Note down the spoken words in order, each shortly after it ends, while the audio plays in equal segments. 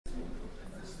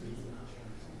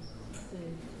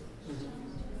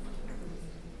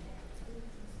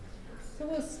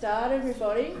We'll start,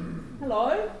 everybody.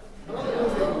 Hello.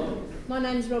 Hello. My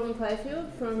name's Robin Clayfield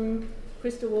from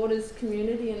Crystal Waters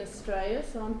community in Australia.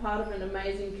 So I'm part of an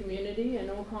amazing community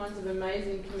and all kinds of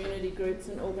amazing community groups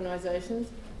and organisations.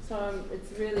 So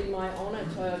it's really my honour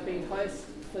to be host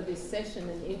for this session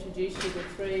and introduce you to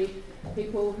three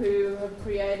people who have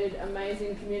created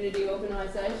amazing community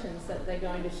organisations that they're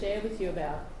going to share with you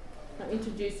about. I'll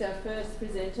introduce our first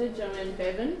presenter, Joanna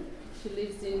Bevan. She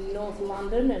lives in North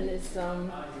London and has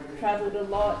travelled a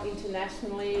lot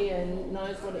internationally and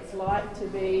knows what it's like to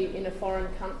be in a foreign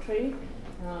country.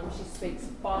 She speaks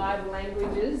 5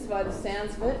 languages by the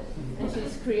sounds of it, and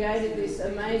she's created this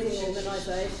amazing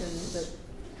organisation that,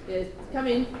 yeah, come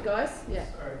in guys, yeah,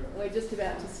 we're just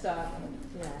about to start.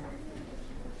 Yeah.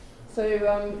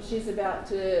 So she's about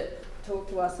to talk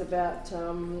to us about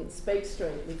Speak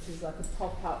Street, which is like a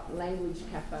pop-up language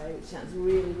cafe, which sounds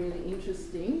really, really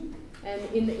interesting. And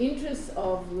in the interest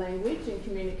of language and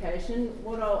communication,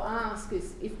 what I'll ask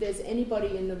is if there's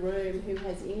anybody in the room who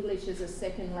has English as a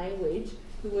second language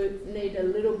who would need a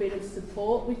little bit of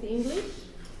support with English,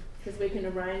 because we can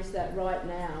arrange that right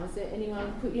now. Is there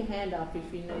anyone? Put your hand up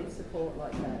if you need support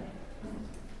like that.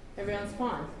 Everyone's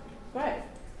fine? Great.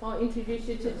 I'll introduce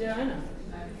you to Joanna.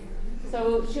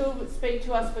 So she'll speak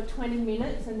to us for 20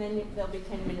 minutes and then there'll be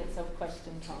 10 minutes of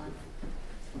question time.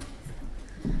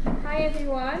 Hi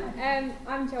everyone,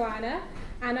 I'm Joanna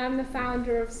and I'm the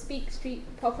founder of Speak Street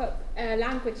Pop-Up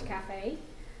Language Cafe,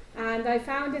 and I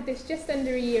founded this just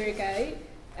under a year ago.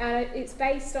 It's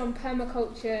based on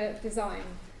permaculture design.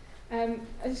 I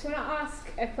just want to ask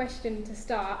a question to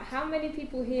start. How many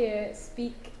people here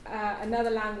speak another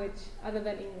language other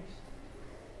than English?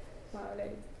 Wow,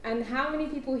 loads. And how many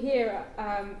people here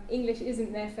English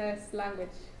isn't their first language?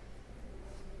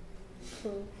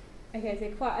 Cool. Okay, so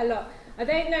quite a lot. I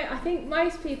don't know, I think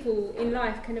most people in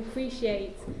life can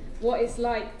appreciate what it's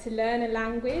like to learn a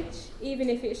language, even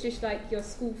if it's just like your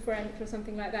school French or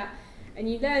something like that.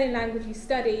 And you learn a language, you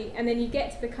study, and then you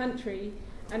get to the country,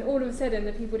 and all of a sudden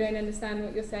the people don't understand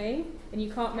what you're saying, and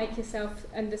you can't make yourself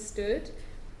understood.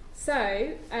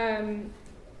 So,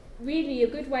 really a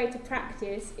good way to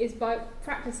practice is by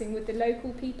practicing with the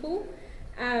local people.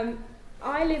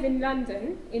 I live in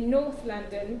London, in North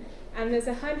London, and there's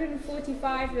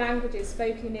 145 languages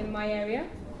spoken in my area.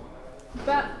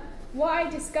 But what I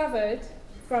discovered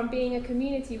from being a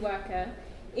community worker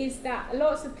is that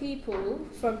lots of people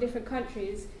from different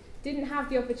countries didn't have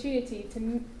the opportunity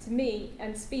to meet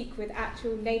and speak with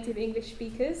actual native English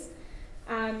speakers.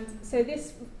 And so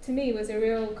this, to me, was a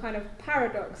real kind of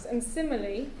paradox. And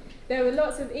similarly, there were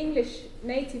lots of English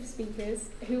native speakers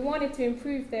who wanted to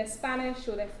improve their Spanish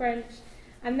or their French,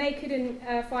 and they couldn't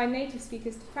find native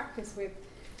speakers to practice with.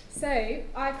 So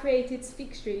I created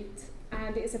Speak Street,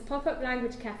 and it's a pop-up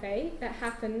language cafe that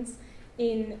happens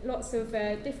in lots of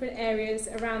different areas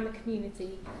around the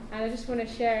community. And I just want to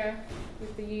share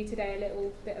with you today a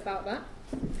little bit about that.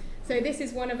 So this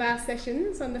is one of our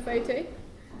sessions on the photo.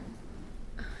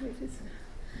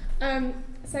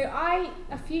 So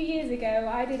a few years ago,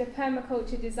 I did a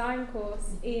permaculture design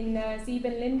course in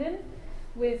Linden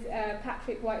with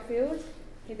Patrick Whitefield,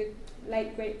 the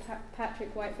late great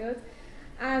Patrick Whitefield,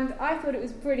 and I thought it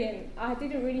was brilliant. I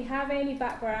didn't really have any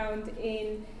background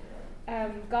in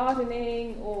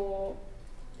gardening or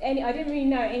I didn't really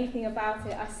know anything about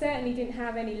it. I certainly didn't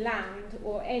have any land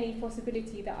or any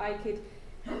possibility that I could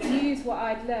use what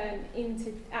I'd learned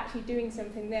into actually doing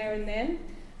something there and then.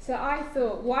 So I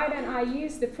thought, why don't I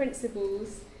use the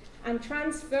principles and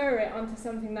transfer it onto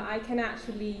something that I can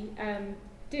actually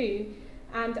do.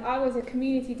 And I was a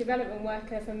community development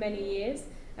worker for many years,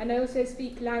 and I also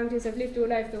speak languages. I've lived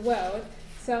all over the world,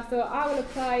 so I thought I will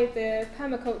apply the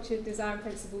permaculture design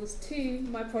principles to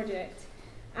my project,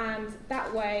 and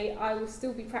that way I will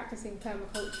still be practicing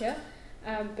permaculture,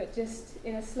 but just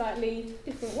in a slightly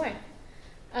different way.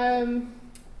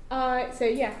 So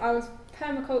yeah, I was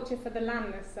permaculture for the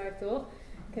landless, I thought,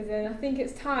 because I think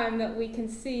it's time that we can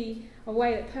see a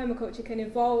way that permaculture can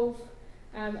evolve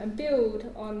and build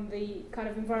on the kind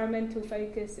of environmental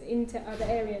focus into other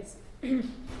areas.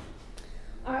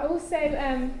 I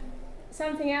also,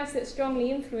 something else that strongly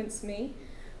influenced me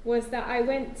was that I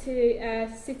went to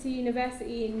City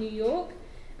University in New York,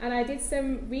 and I did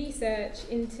some research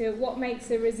into what makes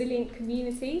a resilient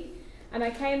community, and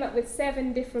I came up with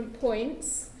 7 different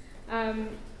points. And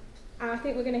I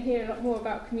think we're going to hear a lot more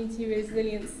about community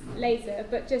resilience later,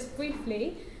 but just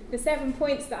briefly, the 7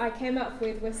 points that I came up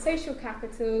with were social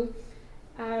capital,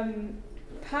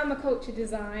 permaculture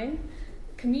design,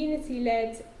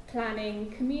 community-led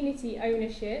planning, community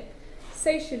ownership,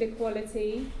 social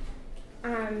equality,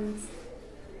 and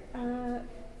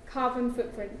carbon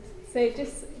footprint. So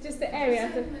just the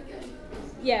area.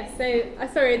 Yeah, so,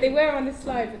 sorry, they were on the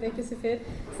slide, but they've disappeared.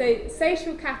 So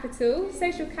social capital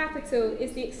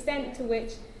is the extent to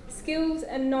which skills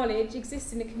and knowledge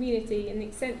exist in a community and the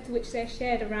extent to which they're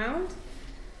shared around.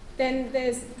 Then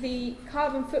there's the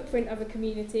carbon footprint of a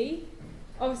community.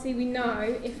 Obviously we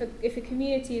know if a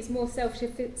community is more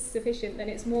self-sufficient, then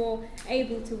it's more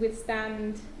able to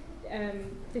withstand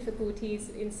difficulties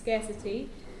in scarcity.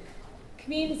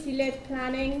 Community-led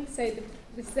planning, so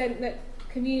the sense that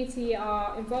community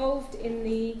are involved in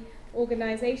the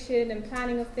organisation and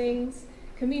planning of things.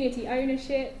 Community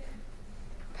ownership.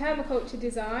 Permaculture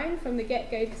design from the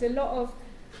get-go, because a lot of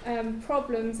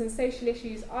problems and social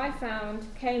issues I found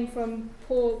came from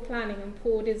poor planning and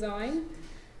poor design.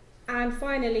 And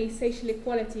finally, social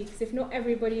equality, because if not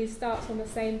everybody starts on the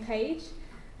same page,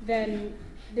 then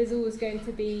there's always going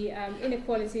to be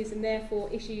inequalities and therefore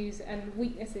issues and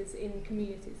weaknesses in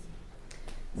communities.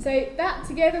 So that,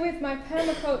 together with my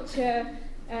permaculture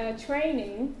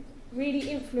training, really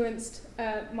influenced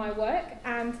my work,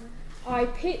 and I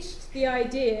pitched the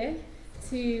idea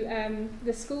to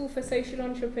the School for Social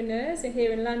Entrepreneurs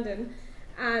here in London,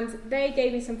 and they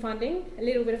gave me some funding, a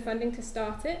little bit of funding to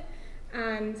start it,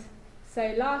 and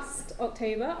so last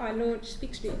October I launched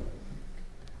Speak Street.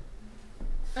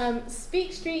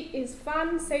 Speak Street is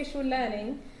fun social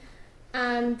learning,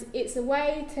 and it's a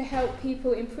way to help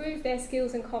people improve their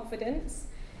skills and confidence.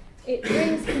 It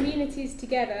brings communities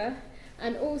together,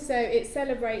 and also it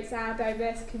celebrates our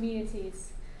diverse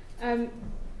communities.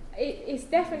 It's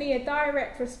definitely a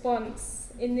direct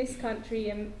response in this country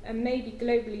and maybe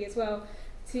globally as well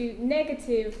to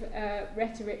negative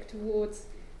rhetoric towards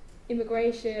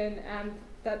immigration and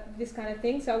this kind of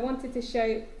thing. So I wanted to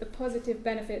show the positive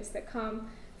benefits that come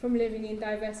from living in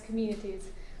diverse communities.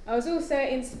 I was also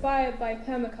inspired by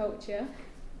permaculture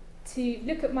to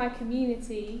look at my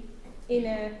community in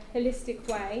a holistic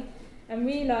way and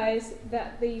realise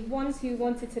that the ones who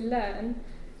wanted to learn,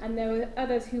 and there were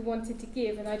others who wanted to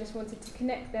give, and I just wanted to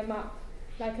connect them up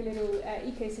like a little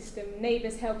ecosystem,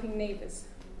 neighbours helping neighbours.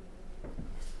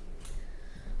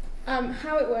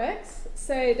 How it works,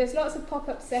 so there's lots of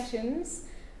pop-up sessions.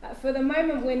 For the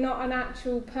moment we're not an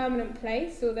actual permanent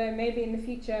place, although maybe in the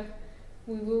future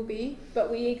we will be, but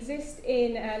we exist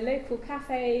in local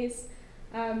cafes,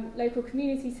 local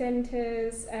community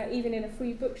centres, even in a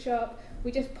free bookshop.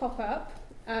 We just pop up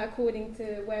according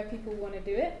to where people want to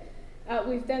do it.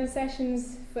 We've done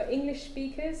sessions for English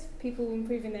speakers, people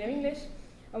improving their English,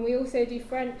 and we also do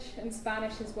French and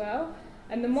Spanish as well.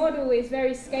 And the model is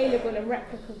very scalable and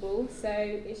replicable, so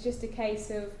it's just a case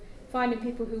of finding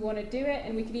people who want to do it,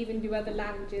 and we could even do other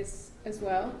languages as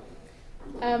well.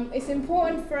 It's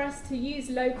important for us to use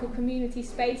local community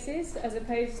spaces as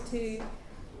opposed to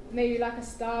maybe like a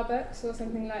Starbucks or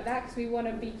something like that, because we want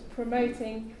to be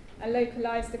promoting a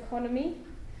localised economy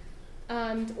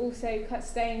and also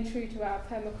staying true to our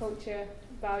permaculture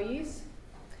values.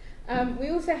 We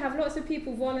also have lots of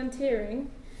people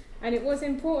volunteering, and it was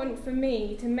important for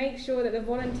me to make sure that the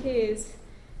volunteers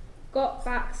got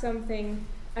back something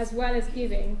as well as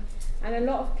giving, and a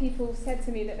lot of people said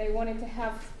to me that they wanted to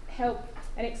have help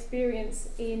and experience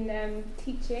in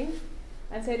teaching,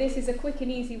 and so this is a quick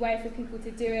and easy way for people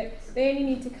to do it. They only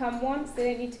need to come once,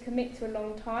 they don't need to commit to a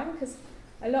long time, because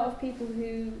a lot of people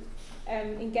who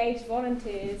engage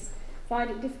volunteers find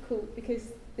it difficult because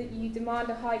that you demand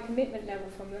a high commitment level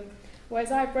from them,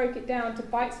 whereas I broke it down to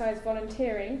bite-sized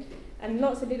volunteering and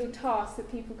lots of little tasks that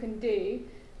people can do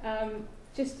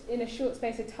just in a short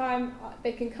space of time.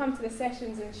 They can come to the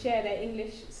sessions and share their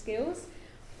English skills,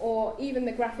 or even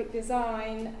the graphic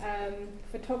design,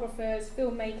 photographers,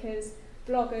 filmmakers,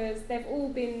 bloggers. They've all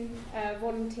been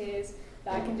volunteers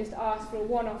that I can just ask for a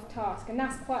one-off task, and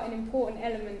that's quite an important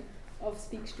element of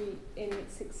Speak Street in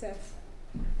its success.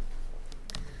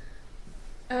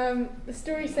 The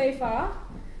story so far.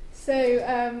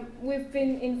 So we've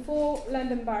been in 4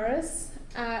 London boroughs,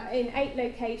 in 8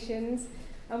 locations,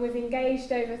 and we've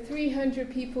engaged over 300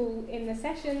 people in the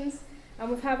sessions, and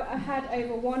we've had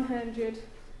over 100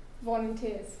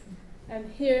 volunteers. And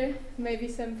here, maybe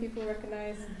some people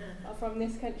recognise are from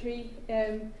this country,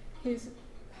 who's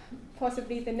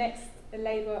possibly the next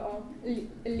Labour or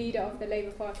leader of the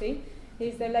Labour Party.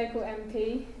 He's the local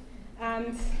MP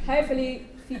and hopefully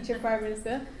future Prime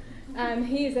Minister, and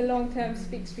he is a long-term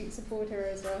Speak Street supporter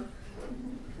as well.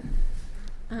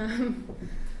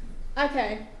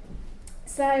 Okay,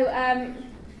 so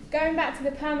going back to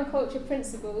the permaculture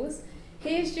principles,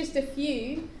 here's just a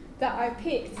few that I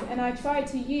picked and I tried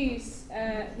to use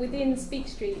within Speak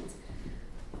Street.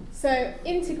 So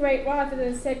integrate rather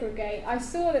than segregate. I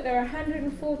saw that there are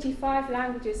 145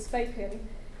 languages spoken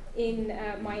in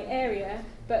my area,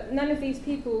 but none of these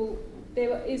people,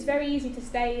 it's very easy to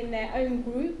stay in their own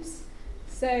groups.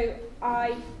 So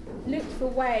I looked for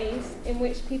ways in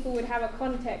which people would have a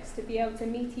context to be able to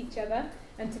meet each other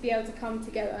and to be able to come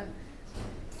together.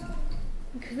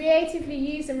 Creatively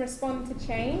use and respond to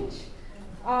change.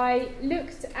 I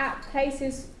looked at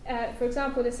places, for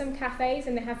example, there's some cafes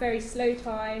and they have very slow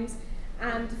times,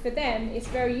 and for them it's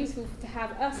very useful to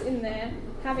have us in there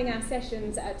having our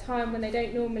sessions at a time when they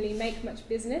don't normally make much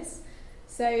business.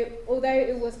 So although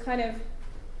it was kind of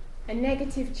a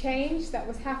negative change that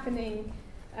was happening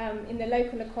in the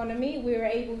local economy, we were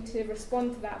able to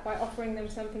respond to that by offering them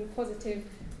something positive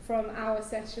from our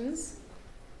sessions.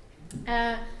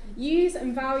 Use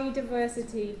and value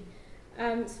diversity.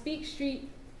 Speak Street,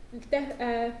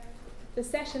 the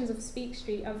sessions of Speak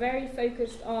Street are very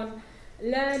focused on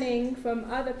learning from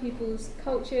other people's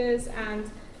cultures and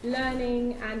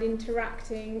learning and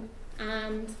interacting,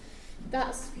 and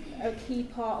that's a key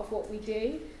part of what we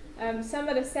do. Some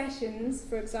of the sessions,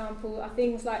 for example, are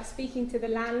things like speaking to the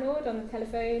landlord on the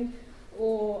telephone,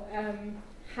 or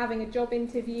having a job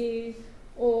interview,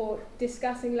 or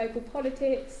discussing local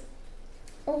politics,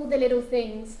 all the little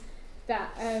things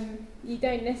that you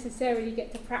don't necessarily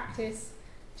get to practice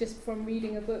just from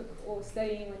reading a book or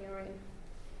studying on your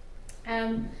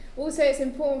own. Also, it's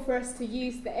important for us to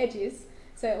use the edges.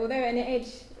 So although an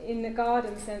edge in the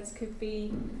garden sense could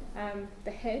be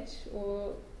the hedge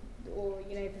or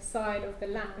the side of the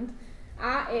land,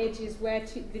 our edge is where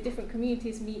the different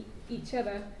communities meet each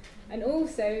other. And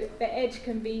also the edge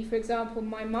can be, for example,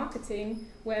 my marketing,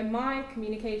 where my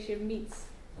communication meets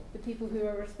the people who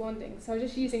are responding. So I'm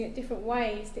just using it different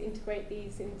ways to integrate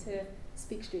these into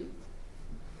Speak Street.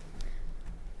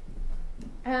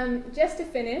 Just to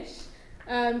finish,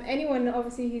 anyone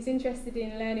obviously who's interested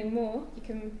in learning more, you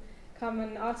can come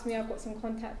and ask me. I've got some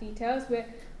contact details. We're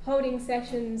holding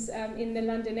sessions in the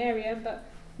London area, but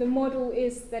the model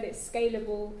is that it's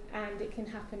scalable and it can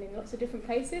happen in lots of different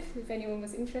places if anyone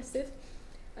was interested.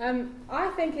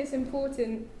 I think it's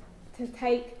important to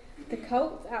take the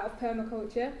cult out of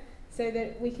permaculture so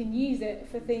that we can use it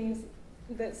for things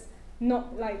that's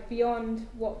not like beyond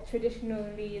what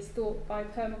traditionally is thought by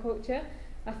permaculture.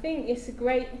 I think it's a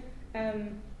great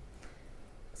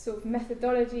sort of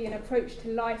methodology and approach to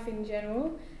life in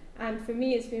general, and for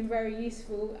me it's been very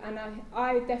useful, and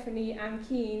I definitely am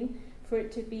keen for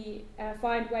it to be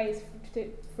find ways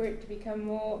for it to become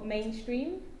more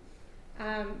mainstream.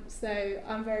 So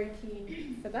I'm very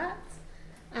keen for that,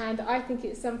 and I think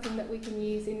it's something that we can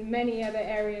use in many other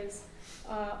areas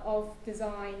of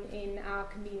design in our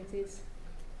communities.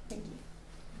 Thank you.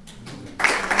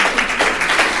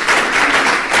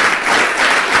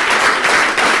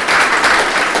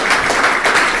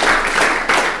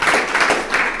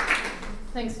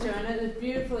 Thanks, Joanna. A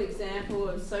beautiful example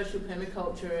of social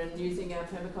permaculture and using our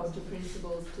permaculture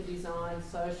principles to design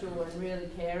social and really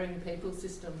caring people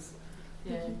systems.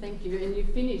 Yeah, thank you. And you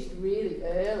finished really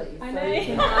early. I so know. You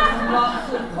can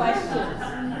ask lots of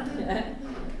questions. Yeah.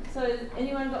 So,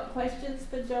 anyone got questions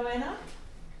for Joanna?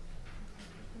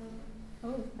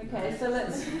 Oh, okay. So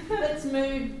let's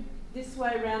move this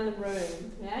way around the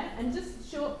room. Yeah, and just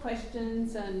short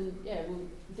questions, and yeah, we'll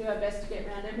do our best to get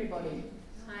around everybody.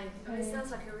 Hi. It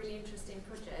sounds like a really interesting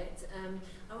project.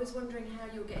 I was wondering how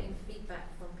you're getting feedback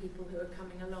from people who are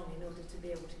coming along in order to be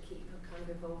able to keep kind of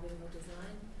evolving your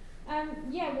design.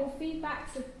 Yeah, well,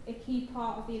 feedback's a key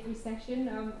part of every session.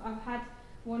 I've had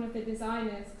one of the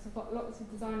designers, because I've got lots of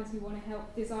designers who want to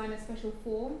help design a special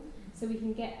form, so we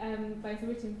can get both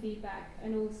written feedback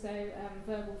and also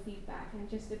verbal feedback, and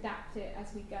just adapt it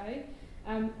as we go.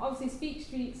 Obviously, Speak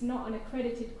Street's not an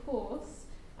accredited course.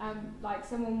 Like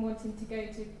someone wanting to go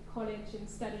to college and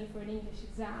study for an English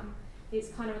exam, it's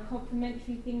kind of a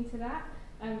complementary thing to that.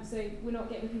 So we're not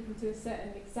getting people to a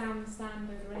certain exam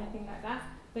standard or anything like that,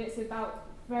 but it's about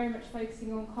very much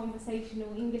focusing on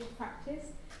conversational English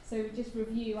practice. So we just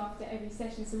review after every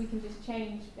session, so we can just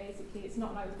change basically. It's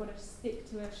not like we've got to stick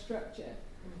to a structure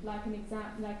like an exam,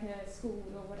 like a school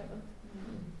or whatever.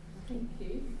 Thank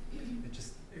you.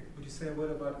 Would you say a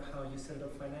word about how you set it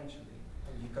up financially?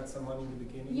 You got some money in the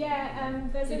beginning? Yeah,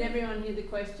 did everyone hear the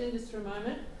question just for a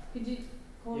moment? Could you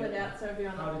call it out so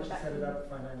everyone How did you set it up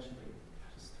financially?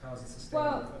 Just how is it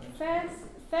sustainable? Well,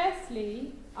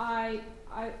 firstly, I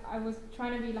was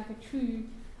trying to be like a true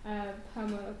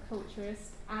permaculturist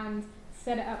and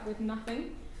set it up with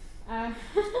nothing,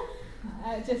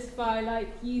 just by like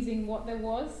using what there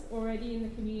was already in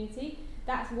the community.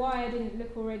 That's why I didn't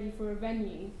look already for a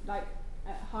venue. Like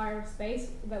hire a space,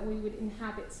 that we would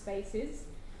inhabit spaces.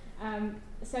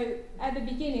 So at the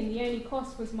beginning, the only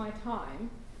cost was my time,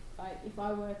 like if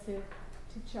I were to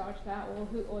charge that,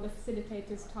 or the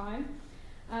facilitator's time.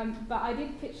 But I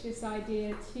did pitch this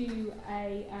idea to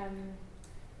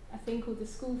a thing called the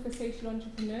School for Social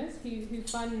Entrepreneurs, who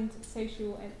fund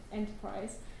social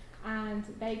enterprise, and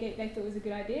they thought it was a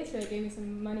good idea, so they gave me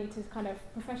some money to kind of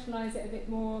professionalise it a bit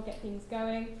more, get things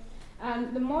going.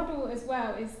 The model as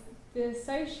well is the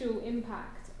social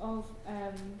impact of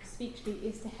Speak Street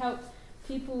is to help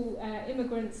people,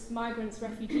 immigrants, migrants,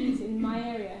 refugees in my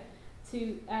area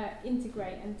to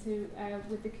integrate and to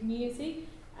with the community.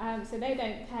 So they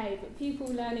don't pay, but people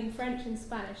learning French and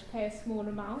Spanish pay a small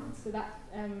amount, so that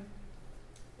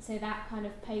kind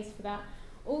of pays for that.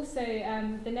 Also,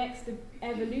 the next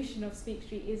evolution of Speak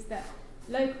Street is that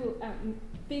local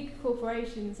big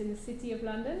corporations in the City of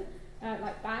London,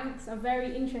 like banks, are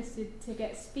very interested to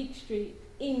get Speak Street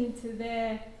into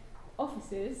their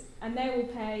offices, and they will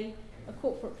pay a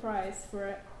corporate price for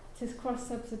it to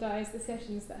cross-subsidise the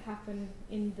sessions that happen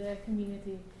in the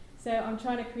community. So I'm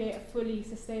trying to create a fully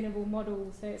sustainable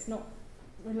model, so it's not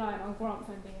reliant on grant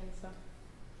funding and stuff.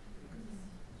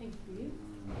 Thank you.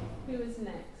 Who is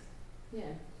next? Yeah.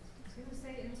 I was going to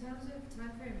say, in terms of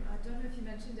time frame, I don't know if you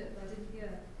mentioned it, but I didn't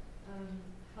hear.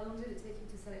 How long did it take you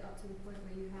to set it up to the point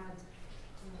where you had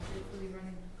it fully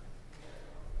running?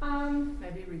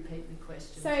 Maybe repeat the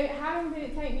question. So how long did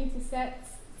it take me to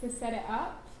set it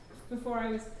up before I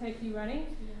was totally running?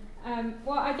 Yeah.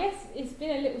 Well, I guess it's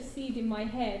been a little seed in my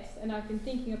head, and I've been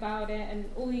thinking about it, and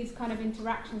all these kind of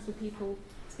interactions with people.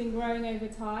 It's been growing over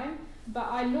time. But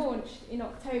I launched in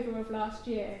October of last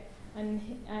year, and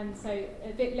so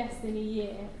a bit less than a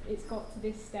year, it's got to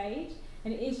this stage,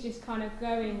 and it is just kind of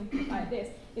going like this.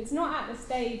 It's not at the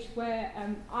stage where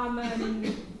I'm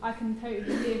earning, I can totally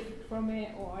live from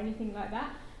it or anything like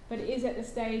that, but it is at the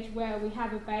stage where we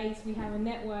have a base, we have a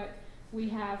network, we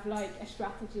have like a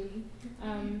strategy.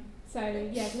 So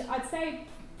yeah, I'd say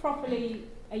properly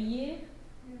a year.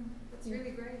 Yeah, that's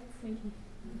really great. Thank you.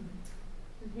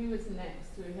 And who is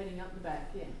next? We're heading up the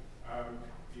back, yeah.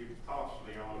 You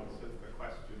partially answered the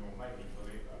question, or maybe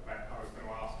fully, about, I was going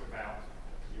to ask about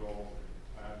your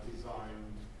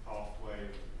design pathway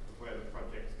of where the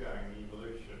project's going, the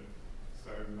evolution.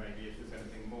 So maybe if there's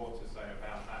anything more to say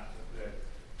about that.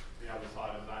 The other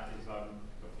side of that is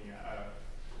looking at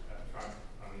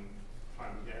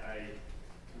trying to get a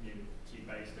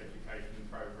community-based education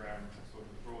program sort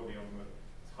of broadly on the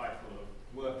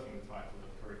working title of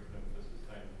curriculum for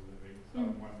sustainable living. So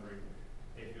I'm wondering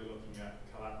if you're looking at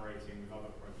collaborating with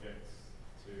other projects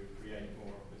to create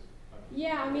more of this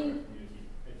community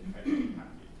education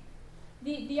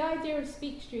package. The idea of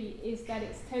Speak Street is that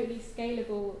it's totally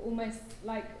scalable, almost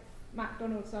like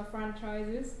McDonald's are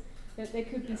franchises, that there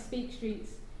could be Speak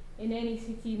Streets in any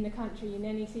city in the country, in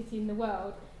any city in the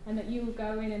world, and that you will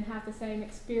go in and have the same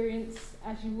experience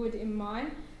as you would in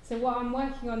mine. So what I'm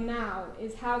working on now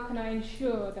is how can I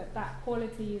ensure that that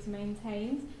quality is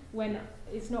maintained when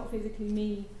it's not physically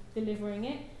me delivering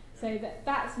it. So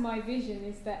that's my vision,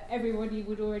 is that everybody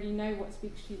would already know what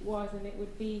Speak Street was, and it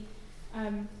would be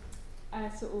a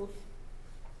sort of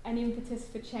an impetus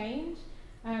for change.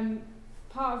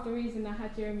 Part of the reason I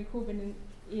had Jeremy Corbyn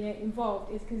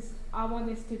involved is because I want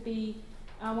this to be,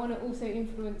 I want to also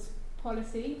influence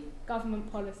policy,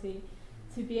 government policy,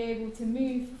 to be able to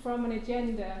move from an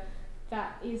agenda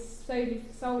that is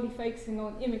solely focusing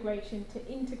on immigration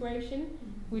to integration.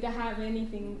 We don't have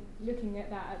anything looking at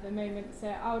that at the moment. So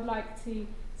I would like to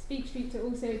Speak Street to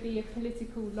also be a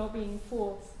political lobbying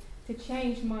force to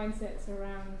change mindsets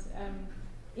around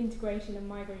integration and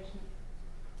migration.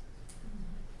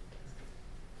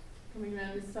 Coming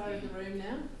around this side of the room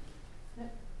now.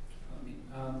 Yep.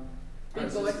 Big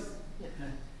voice.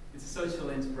 It's a social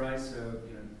enterprise, so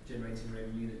generating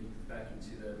revenue that you put back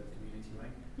into the community,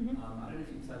 right? I don't know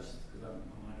if you touched, because I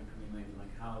might have come in later,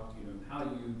 like how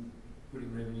do you put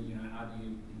in revenue? How do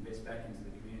you invest back into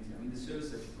the community? I mean, the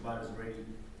service that you provide is already,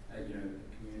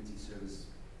 community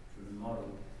service-driven model.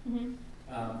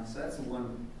 So that's the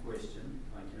one question.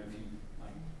 If you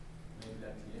make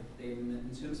that clear. Then,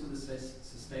 in terms of the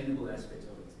sustainable aspect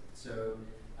of it, so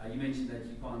you mentioned that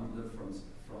you can't live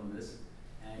from this.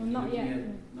 And well, not yet.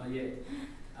 Not yet.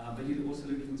 But you're also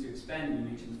looking to expand. You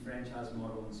mentioned the franchise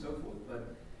model and so forth.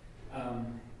 But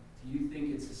do you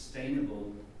think it's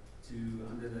sustainable to,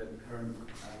 under the current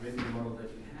revenue model that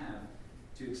you have,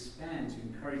 to expand, to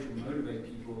encourage and motivate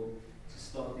people to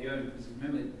start their own? Because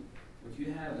remember, what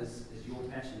you have is your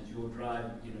passion, is your drive.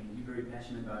 You're very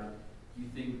passionate about it. do you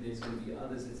think there's going to be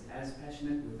others that's as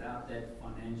passionate without that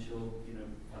financial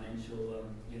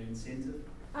incentive?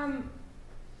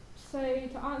 So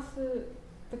to answer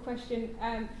the question,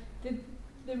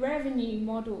 the revenue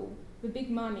model, the big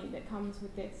money that comes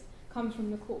with this, comes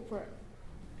from the corporate,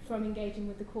 from engaging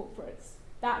with the corporates.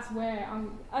 That's where,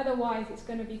 otherwise it's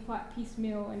going to be quite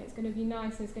piecemeal and it's going to be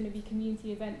nice and it's going to be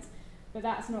community events, but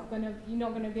that's not going to, you're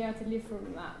not going to be able to live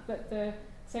from that. But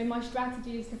so my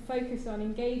strategy is to focus on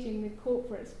engaging with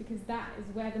corporates because that is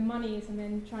where the money is, and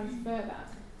then transfer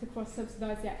that to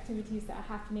cross-subsidise the activities that are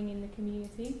happening in the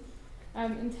community.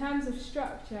 In terms of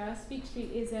structure, Speak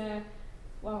Street is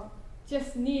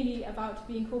just nearly about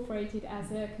to be incorporated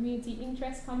as a community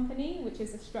interest company, which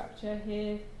is a structure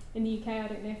here in the UK. I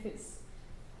don't know if it's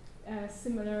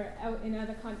similar out in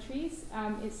other countries.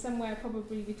 It's somewhere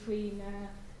probably between a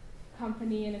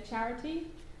company and a charity,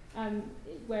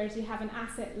 whereas you have an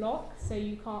asset lock, so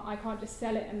I can't just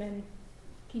sell it and then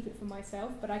keep it for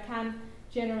myself, but I can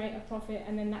generate a profit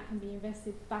and then that can be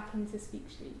invested back into Speak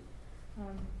Street.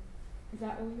 Is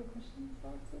that all your questions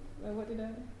answered? Or what did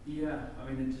I? Yeah,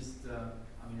 I mean, it just, one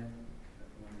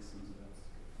listens to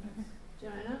that.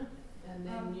 Joanna, and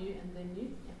then you, and then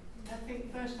you. Yeah. I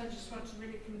think first I just want to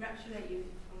really congratulate you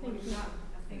on what you've done.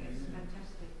 I think it's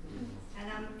fantastic.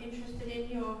 And I'm interested in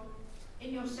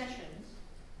your sessions.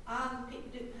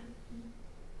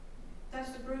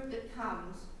 Does the group that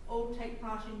comes all take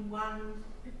part in one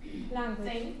language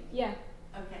thing? Yeah.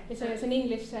 Okay. So it's an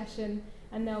English session,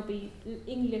 and there'll be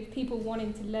English people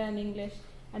wanting to learn English,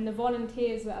 and the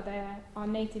volunteers that are there are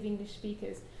native English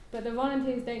speakers. But the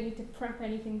volunteers don't need to prep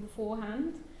anything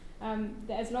beforehand,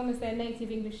 as long as they're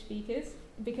native English speakers,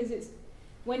 because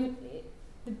the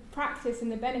practice and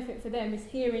the benefit for them is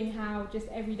hearing how just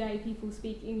everyday people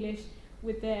speak English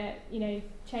with their,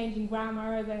 changing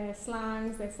grammar, their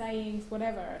slangs, their sayings,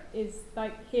 whatever, is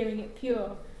like hearing it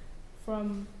pure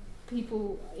from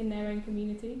people in their own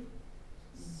community.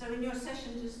 So in your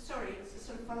sessions, sorry, it's a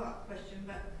sort of follow-up question,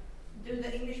 but do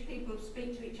the English people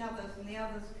speak to each other and the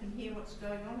others can hear what's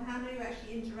going on? How do you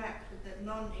actually interact with the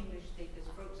non-English speakers,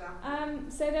 for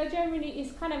example? So they're generally, it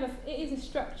is a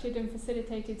structured and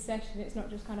facilitated session. It's not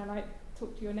just kind of like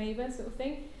talk to your neighbour sort of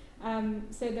thing.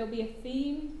 So there'll be a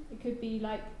theme. It could be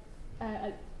like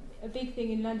a big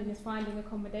thing in London is finding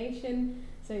accommodation.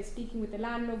 So speaking with the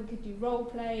landlord, we could do role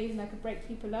plays, and I could break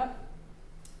people up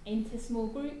into small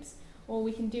groups, or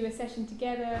we can do a session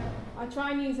together. I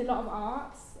try and use a lot of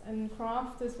arts and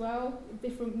craft as well,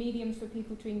 different mediums for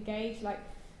people to engage, like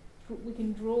we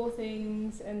can draw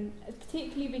things, and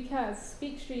particularly because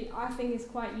Speak Street I think is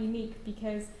quite unique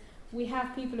because we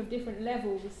have people of different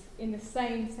levels in the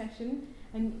same session,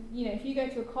 and if you go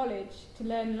to a college to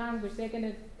learn language, they're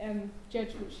going to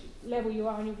judge which level you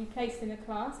are and you'll be placed in a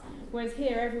class, whereas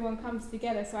here everyone comes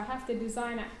together, so I have to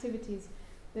design activities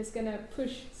that's going to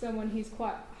push someone who's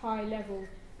quite high level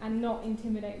and not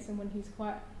intimidate someone who's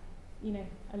quite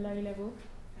a low level.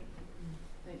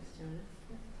 Thanks, Joanna.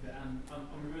 Yeah, I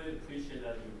really appreciate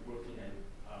that you're working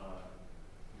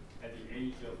at the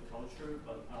age of culture,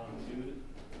 but do you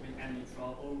make any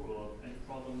trouble or any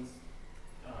problems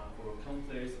or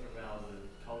conflicts around the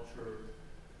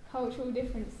cultural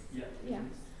difference? Yeah. Yeah.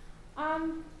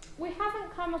 We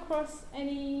haven't come across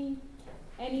any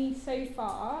so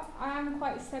far. I am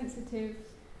quite sensitive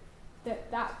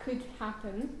that could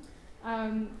happen,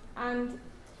 and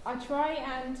I try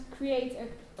and create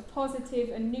a positive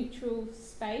and neutral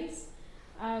space.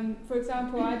 For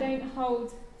example, I don't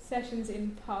hold sessions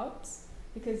in pubs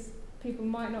because people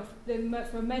might not,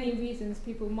 for many reasons,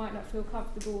 people might not feel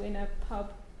comfortable in a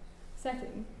pub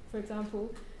setting, for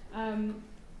example.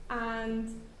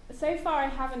 And so far I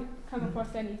haven't come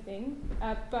across anything,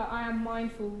 but I am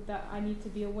mindful that I need to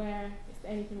be aware if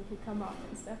anything could come up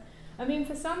and stuff. I mean,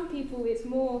 for some people it's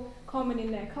more common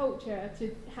in their culture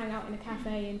to hang out in a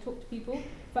cafe and talk to people.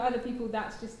 For other people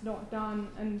that's just not done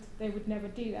and they would never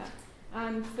do that.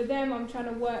 And for them I'm trying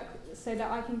to work so that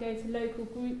I can go to local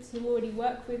groups who already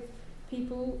work with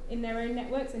people in their own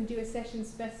networks and do a session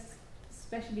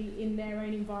especially in their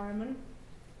own environment,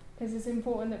 because it's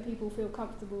important that people feel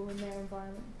comfortable in their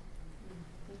environment.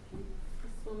 Thank you.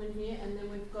 This woman here, and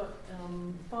then we've got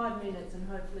 5 minutes, and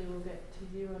hopefully we'll get to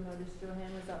you. I noticed your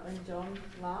hand was up and John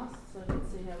last, so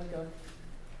let's see how we go.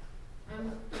 I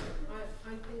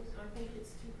think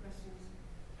it's 2 questions.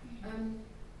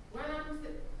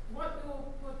 What you're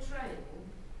portraying,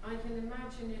 I can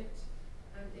imagine it,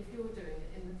 if you're doing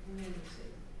it in the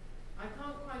community. I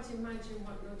can't quite imagine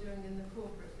what you're doing in the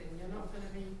corporate thing. You're not going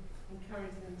to be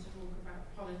encouraging them to talk about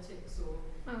politics or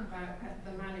about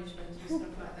the management and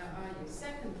stuff like that, are you?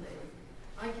 Secondly,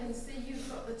 I can see you've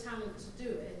got the talent to do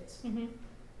it.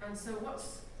 And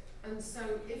so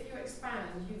if you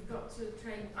expand, you've got to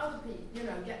train other people, you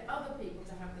know, get other people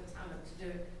to have the talent to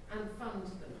do it and fund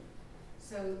them.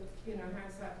 So, you know,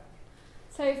 how's that?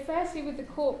 So firstly, with the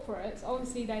corporates,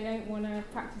 obviously they don't want to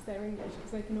practice their English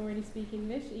because they can already speak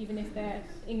English, even if their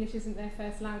English isn't their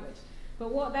first language.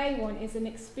 But what they want is an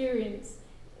experience,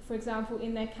 for example,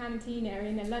 in their canteen area,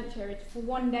 in their lunch area, for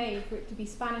one day, for it to be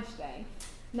Spanish Day.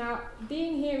 Now,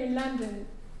 being here in London,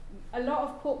 a lot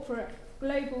of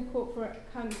global corporate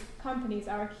companies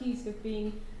are accused of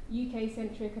being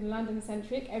UK-centric and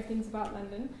London-centric. Everything's about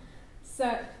London.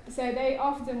 So they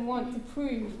often want to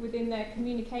prove within their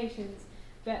communications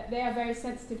that they are very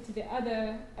sensitive to the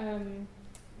other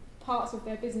parts of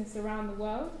their business around the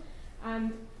world.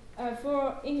 And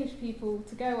for English people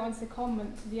to go on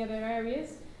secondment to the other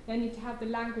areas, they need to have the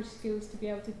language skills to be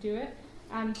able to do it.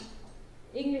 And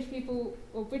English people,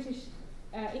 or British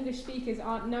English speakers,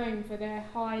 aren't known for their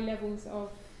high levels of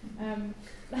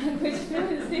language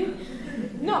fluency.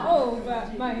 Not all,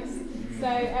 but most.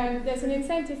 So there's an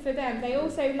incentive for them. They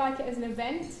also like it as an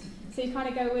event. So you kind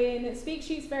of go in. Speak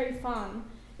Street's very fun.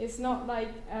 It's not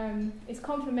like, it's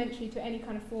complementary to any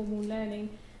kind of formal learning.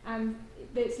 And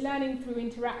it's learning through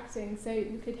interacting. So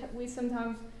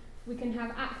sometimes we can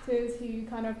have actors who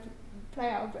kind of play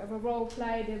out a bit of a role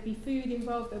play. There'll be food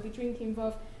involved, there'll be drink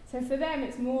involved. So for them,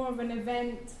 it's more of an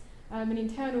event, an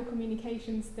internal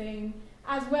communications thing,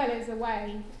 as well as a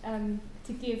way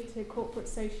to give to corporate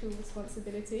social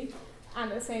responsibility,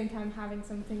 and at the same time having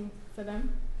something for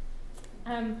them.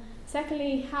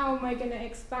 Secondly, how am I going to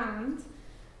expand?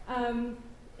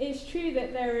 It's true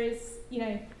that there is, you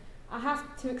know, I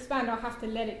have to expand, I have to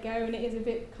let it go, and it is a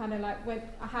bit kind of like when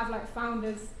I have like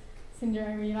founders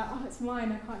syndrome, where you're like, oh, it's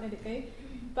mine, I can't let it go.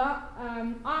 But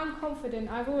I'm confident,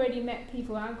 I've already met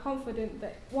people, I'm confident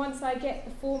that once I get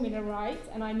the formula right,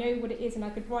 and I know what it is, and I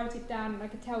could write it down, and I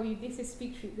could tell you this is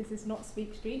Speak Street, this is not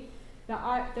Speak Street,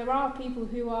 that there are people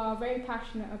who are very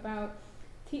passionate about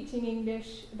teaching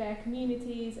English, their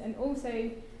communities, and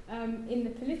also in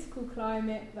the political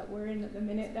climate that we're in at the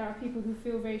minute, there are people who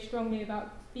feel very strongly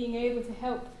about being able to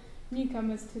help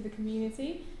newcomers to the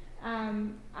community,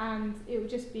 and it would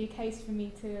just be a case for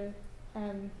me to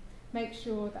make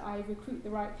sure that I recruit the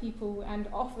right people and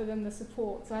offer them the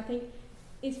support. So I think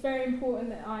it's very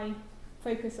important that I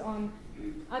focus on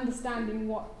understanding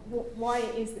why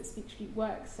it is that Speak Street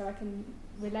works, so I can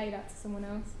relay that to someone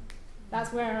else.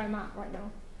 That's where I'm at right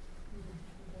now.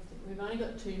 We've only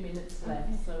got 2 minutes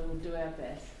left, so we'll do our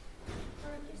best.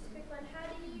 Just a quick one. How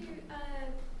do you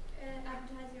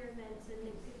advertise your events and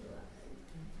link people up?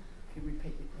 Can you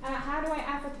repeat your question? How do I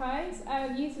advertise?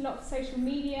 Use a lot of social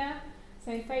media,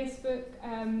 so Facebook.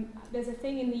 There's a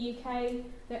thing in the UK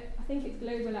that I think it's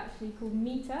global actually, called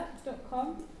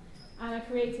meetup.com, and I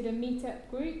created a meetup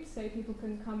group so people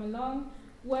can come along.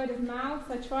 Word of mouth.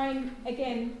 I try and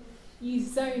again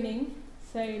use zoning,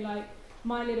 so like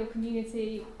my little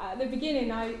community. At the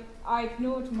beginning, I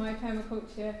ignored my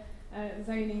permaculture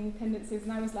zoning tendencies,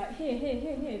 and I was like, here,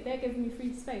 they're giving me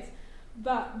free space.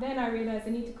 But then I realised I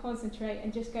need to concentrate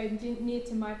and just go near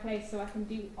to my place, so I can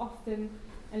do often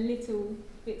a little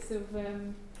bits of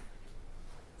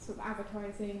sort of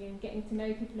advertising and getting to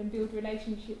know people and build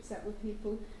relationships up with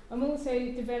people. I'm also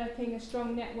developing a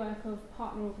strong network of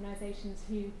partner organisations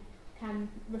who can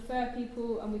refer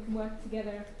people, and we can work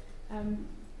together.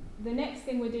 The next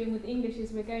thing we're doing with English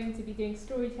is we're going to be doing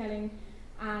storytelling,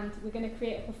 and we're going to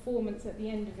create a performance at the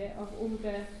end of it of all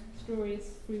the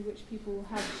stories through which people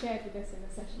have shared with us in the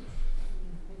sessions.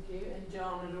 Thank you. And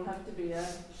John, it'll have to be a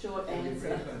short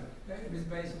answer. It was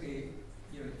basically,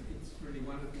 you know, it's really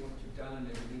wonderful what you've done and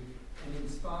everything, and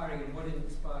inspiring. And what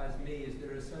inspires me is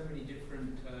there are so many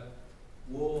different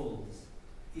walls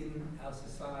in our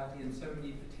society and so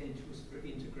many potentials for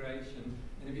integration.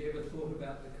 And have you ever thought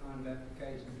about the kind of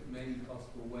applications that may be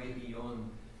possible way beyond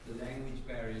the language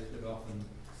barriers that often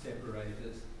separate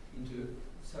us into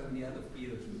so many other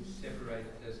fields which separate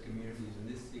us as communities? And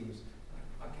this seems,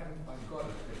 I haven't quite got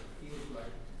it, but it feels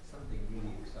like something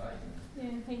really exciting.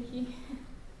 Yeah, thank you.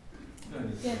 No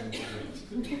need to answer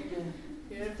it. Yeah.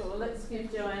 Beautiful. Well, let's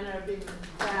give Joanna a big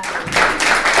round.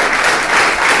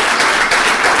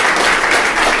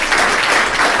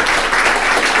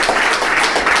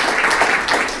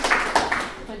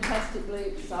 Fantastically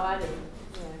exciting.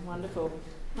 Yeah, wonderful.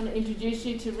 I want to introduce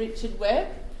you to Richard Webb.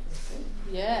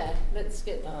 Yeah, let's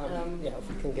get. Yeah, if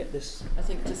we can get this. I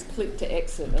think just click to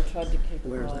exit. I tried to keep it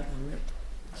Where is live. that one?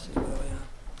 Let's see where we are.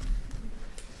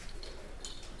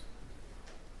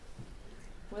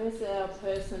 Where's our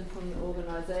person from the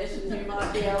organisation who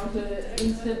might be able to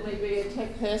instantly be a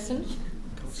tech person?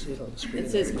 see it on the screen.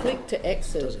 It says click to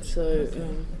exit, so it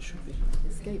should be.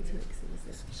 escape to exit.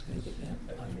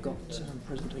 I've got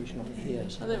presentation on here.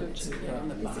 So there we go. On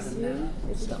the bottom now.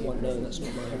 Is that one? No, that's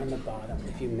not mine. On the bottom,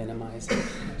 if you minimize it.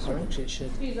 So actually it should.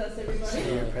 Excuse us, everybody.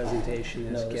 Your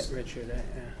presentation is Get Richer.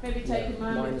 Maybe take a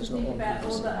moment to think about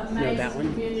all the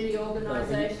amazing community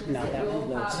organisations that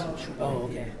you're part of. Oh,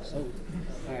 okay. So,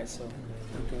 alright, so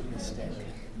we'll go to the stick.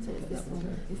 So is this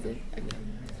one? Is it? Okay.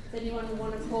 Does anyone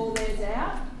want to call theirs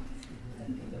out?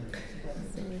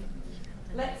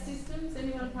 LET systems?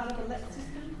 Anyone part of a LET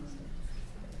system?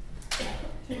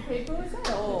 2 people, is that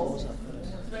all?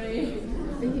 3? Are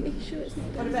you sure it's not?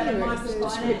 What about a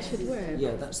microfinance?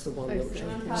 Yeah, that's the one which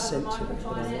I sent to me,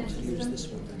 but I want to use this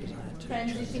one because I had to.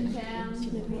 Transition town.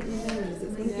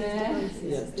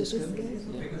 Yeah, disco.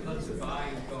 Because lots of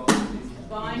buying costs.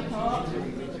 Buying costs.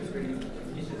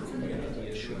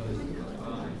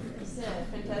 Yeah,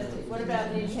 fantastic. What about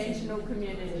the intentional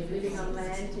community, living on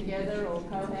land together or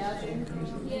co-housing?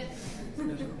 Yeah.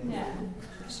 Yeah.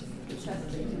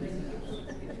 Fantastic.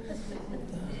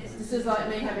 This is like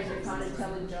me having to kind of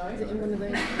tell a joke. Is it in one of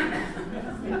those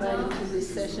related to this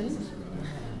session?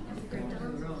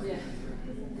 Yeah.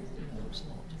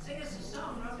 Sing us a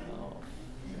song, Robin.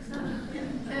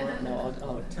 No,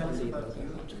 I'll leave it.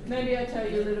 Maybe I'll tell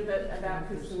you a little bit about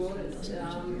Crystal Waters.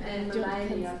 And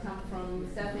Malay, I come from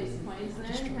southeast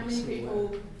Queensland. How many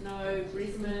people know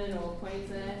Brisbane or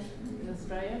Queensland in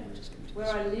Australia? Where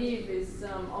I live is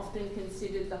often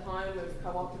considered the home of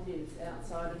cooperatives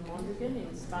outside of Mondragon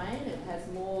in Spain. It has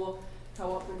more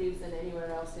cooperatives than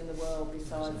anywhere else in the world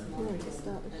besides Mondragon. It's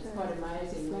quite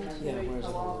amazing. We have food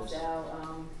co-ops,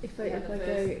 we have the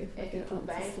first ethical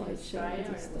bank in Australia,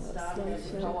 and it was started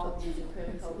as a co-op using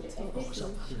permaculture ethics.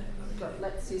 We've got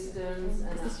LET systems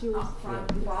and an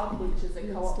upfront club, which is a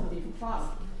cooperative club.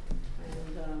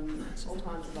 And all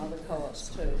kinds of other co-ops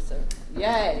too. So,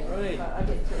 yay! Right. But I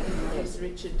get to introduce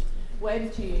Richard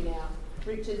Webb to you now.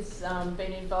 Richard's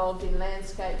been involved in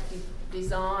landscape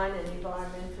design and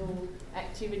environmental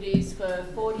activities for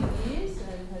 40 years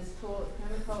and has taught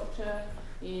permaculture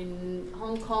in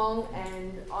Hong Kong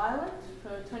and Ireland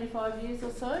for 25 years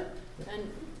or so.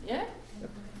 And yeah,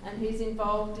 and he's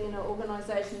involved in an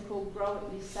organisation called Grow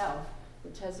It Yourself,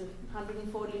 which has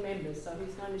 140 members. So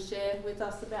he's going to share with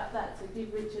us about that. So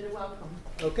give Richard a welcome.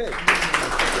 Okay.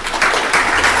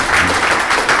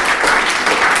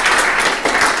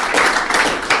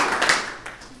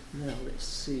 Now let's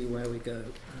see where we go.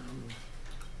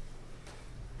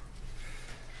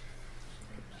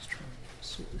 Just try and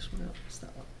sort this one out. It's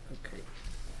that one. Okay.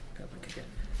 Go back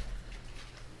again.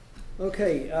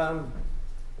 Okay.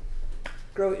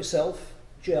 Grow It Yourself,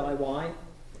 GIY,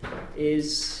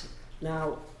 is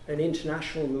now an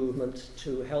international movement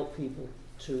to help people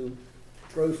to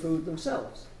grow food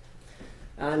themselves.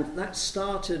 And that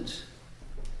started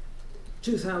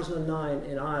 2009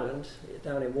 in Ireland,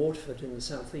 down in Waterford in the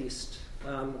southeast.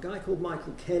 A guy called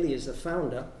Michael Kelly is the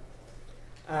founder,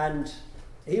 and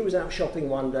he was out shopping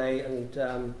one day and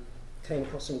came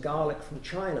across some garlic from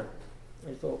China. And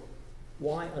he thought,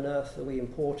 why on earth are we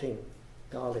importing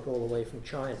garlic all the way from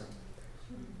China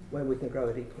when we can grow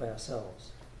it equally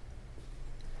ourselves?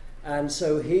 And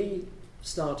so he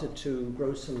started to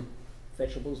grow some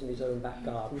vegetables in his own back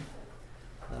garden,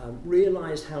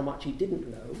 realised how much he didn't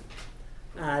know,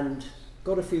 and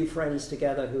got a few friends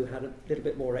together who had a little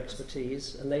bit more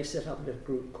expertise, and they set up a little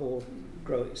group called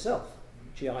Grow It Yourself,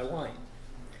 GIY.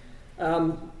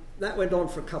 That went on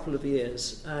for a couple of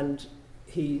years, and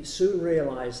he soon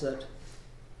realised that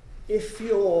if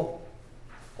you're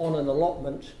on an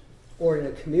allotment or in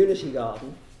a community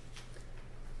garden,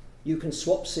 you can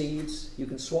swap seeds, you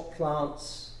can swap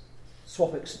plants,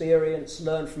 swap experience,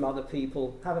 learn from other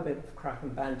people, have a bit of crack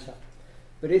and banter.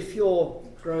 But if you're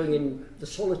growing in the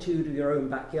solitude of your own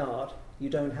backyard, you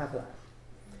don't have that.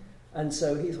 And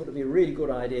so he thought it would be a really good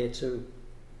idea to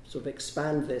sort of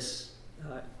expand this,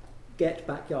 get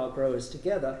backyard growers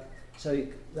together so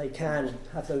they can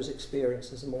have those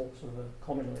experiences, a more sort of a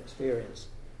communal experience.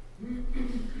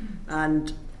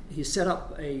 And he set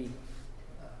up a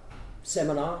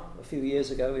seminar a few years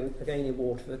ago, again in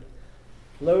Waterford.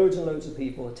 Loads and loads of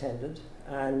people attended,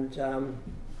 and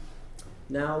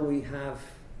now we have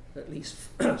at least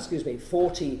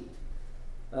 40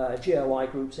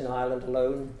 GIY groups in Ireland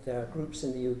alone. There are groups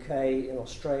in the UK, in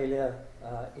Australia,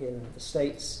 in the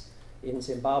States, in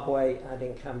Zimbabwe and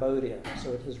in Cambodia.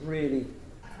 So it has really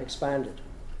expanded.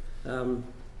 I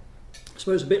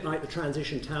suppose a bit like the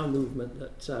Transition Town movement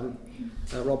that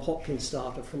Rob Hopkins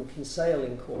started from Kinsale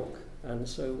in Cork. And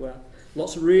so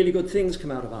lots of really good things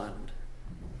come out of Ireland.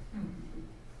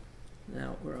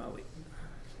 Now, where are we?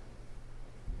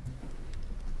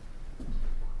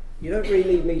 you don't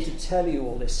really need me to tell you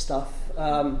all this stuff.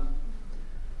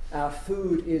 Our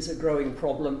food is a growing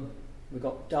problem. We've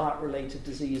got diet-related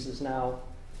diseases now,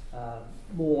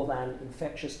 more than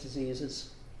infectious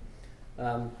diseases.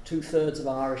 2/3 of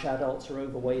Irish adults are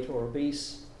overweight or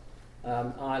obese.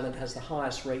 Ireland has the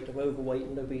highest rate of overweight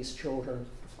and obese children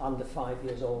under 5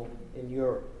 years old in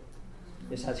Europe.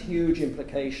 This has huge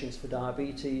implications for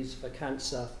diabetes, for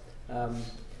cancer.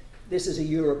 This is a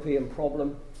European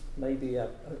problem, maybe a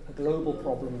global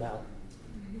problem now.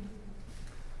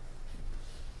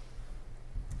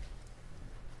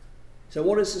 So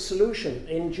what is the solution?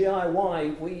 In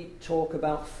GIY, we talk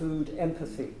about food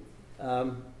empathy.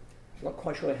 I'm not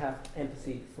quite sure I have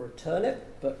empathy for a turnip,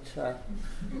 but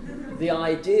the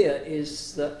idea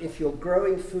is that if you're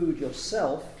growing food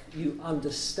yourself, you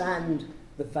understand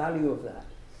the value of that.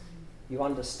 You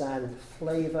understand the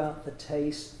flavour, the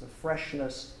taste, the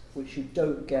freshness, which you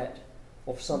don't get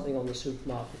off something on the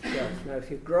supermarket shelf. Now, if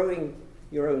you're growing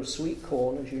your own sweet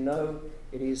corn, as you know,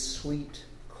 it is sweet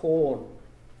corn.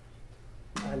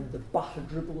 And the butter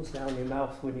dribbles down your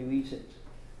mouth when you eat it.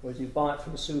 Whereas you buy it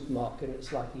from the supermarket,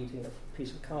 it's like eating a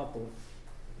piece of cardboard.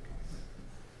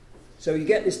 So you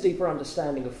get this deeper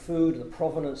understanding of food, the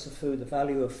provenance of food, the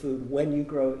value of food when you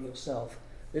grow it yourself.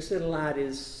 This little lad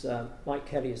is Mike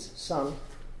Kelly's son,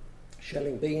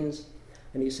 shelling beans,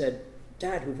 and he said,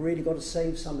 "Dad, we've really got to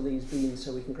save some of these beans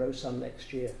so we can grow some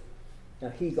next year." Now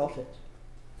he got it.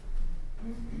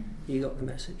 He got the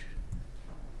message.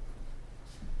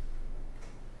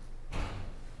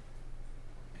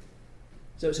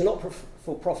 So it's a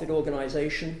not-for-profit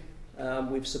organisation.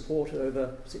 We've supported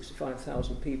over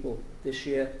 65,000 people this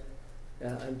year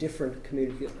and different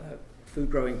community food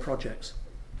growing projects.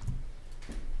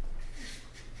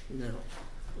 Now,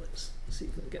 let's see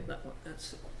if we can get that one.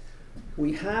 That's it.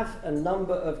 We have a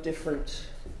number of different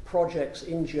projects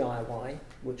in GIY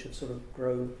which have sort of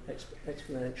grown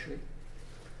exponentially.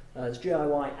 There's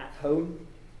GIY at home,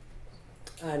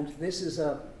 and this is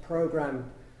a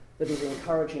program that is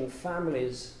encouraging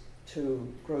families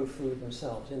to grow food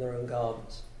themselves in their own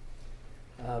gardens.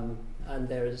 And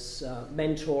there is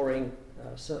mentoring,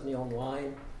 certainly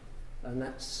online, and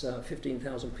that's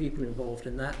 15,000 people involved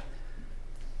in that.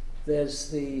 There's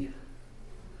the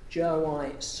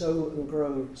GIY Sow and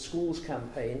Grow Schools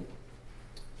campaign,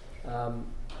 and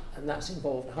that's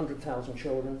involved 100,000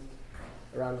 children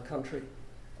around the country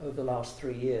over the last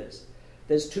 3 years.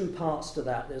 There's two parts to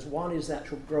that. There's one is the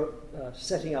actual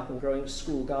setting up and growing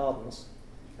school gardens,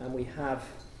 and we have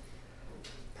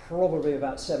probably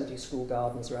about 70 school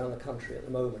gardens around the country at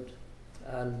the moment.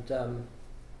 And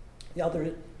the other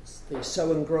is the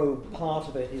sow and grow part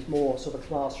of it is more sort of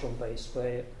classroom based,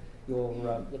 where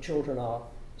the children are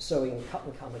sowing cut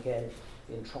and come again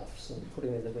in troughs and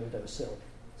putting them in the windowsill.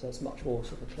 So it's much more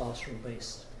sort of classroom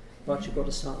based. But you've got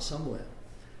to start somewhere.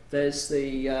 There's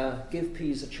the Give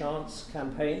Peas a Chance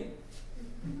campaign,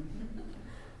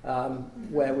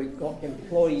 where we've got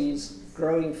employees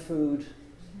growing food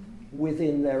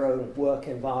within their own work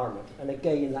environment. And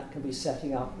again, that can be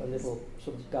setting up a little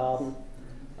sort of garden,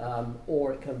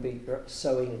 or it can be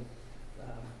sowing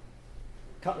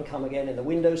cut and come again in the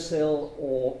windowsill,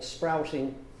 or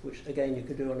sprouting, which again you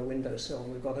could do on a windowsill.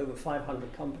 And we've got over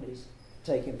 500 companies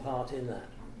taking part in that.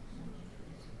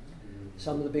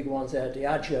 Some of the big ones there,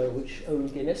 Diageo, which own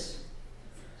Guinness,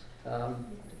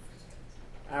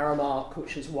 Aramark,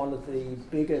 which is one of the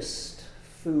biggest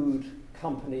food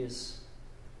companies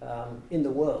in the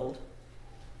world,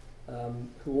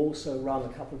 who also run a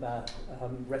couple of our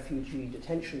refugee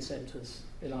detention centres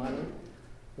in Ireland,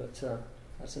 but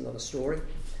that's another story.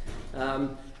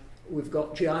 We've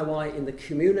got GIY in the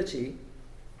community,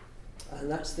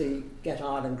 and that's the Get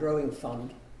Ireland Growing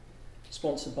Fund,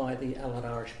 sponsored by the Allied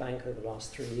Irish Bank over the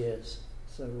last 3 years.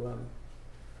 So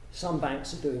some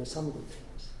banks are doing some good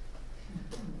things.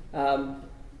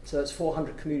 So it's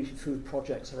 400 community food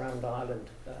projects around Ireland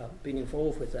being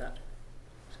involved with that.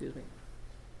 Excuse me.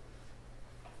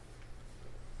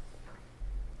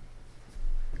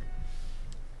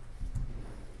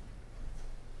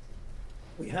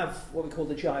 We have what we call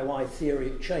the GIY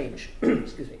theory of change.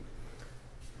 Excuse me.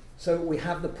 So we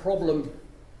have the problem,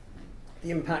 the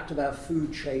impact of our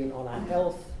food chain on our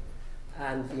health,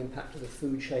 and the impact of the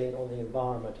food chain on the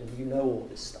environment, and you know all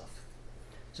this stuff.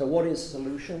 So what is the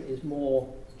solution? Is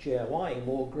more GIY,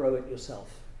 more grow it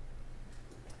yourself.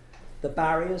 The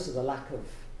barriers are the lack of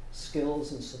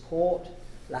skills and support,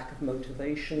 lack of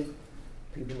motivation.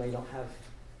 People may not have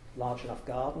large enough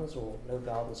gardens or no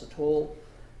gardens at all,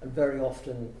 and very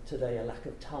often today a lack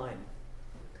of time.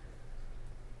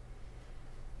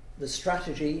 The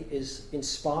strategy is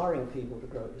inspiring people to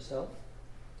grow it yourself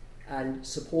and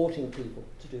supporting people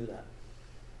to do that.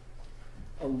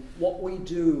 And what we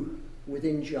do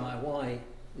within GIY,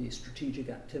 these strategic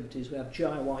activities, we have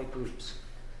GIY groups.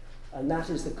 And that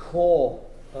is the core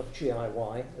of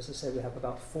GIY. As I say, we have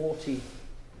about 40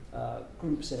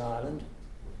 groups in Ireland.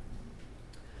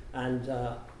 And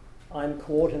I'm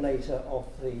coordinator of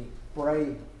the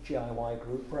Bray GIY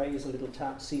group. Bray is a little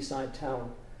seaside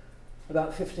town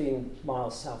about 15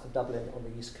 miles south of Dublin on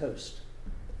the east coast.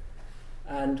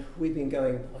 And we've been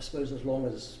going, I suppose, as long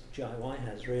as GIY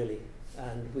has, really.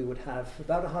 And we would have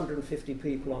about 150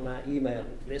 people on our email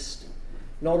list,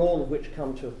 not all of which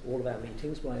come to all of our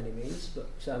meetings by any means, but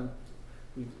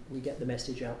we get the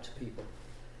message out to people.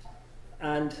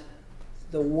 And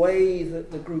the way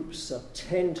that the groups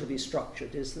tend to be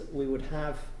structured is that we would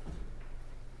have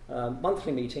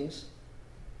monthly meetings,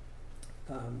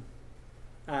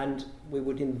 and we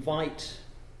would invite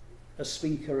a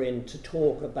speaker in to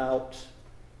talk about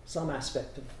some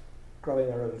aspect of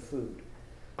growing our own food.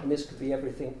 And this could be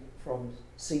everything from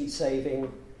seed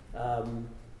saving,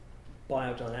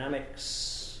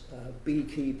 biodynamics,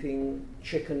 beekeeping,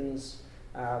 chickens.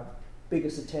 Our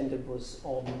biggest attendant was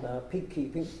on pig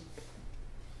keeping.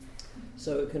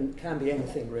 So it can be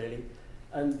anything really.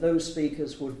 And those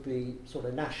speakers would be sort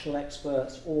of national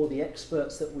experts or the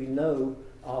experts that we know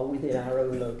are within our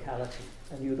own locality.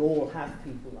 And you'd all have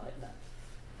people like that.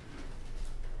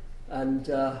 And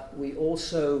we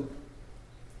also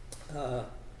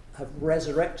have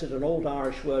resurrected an old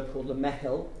Irish word called the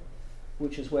mehel,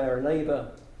 which is where a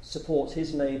neighbour supports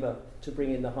his neighbour to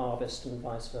bring in the harvest and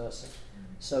vice versa.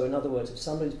 So in other words, if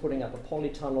somebody's putting up a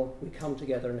polytunnel, we come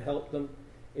together and help them.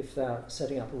 If they're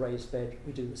setting up a raised bed,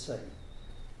 we do the same.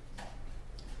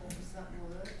 What was that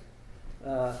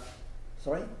word?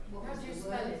 Sorry? How do you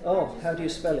spell it? Oh, how do you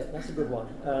spell it? That's a good one.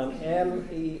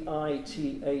 M-E-I-T-H-E-A-L.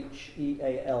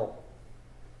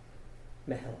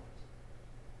 Mehel.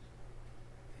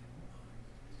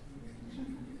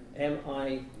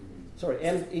 M-E-I-T-H-E-A-L.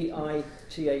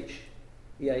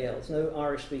 There's no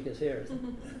Irish speakers here, is there?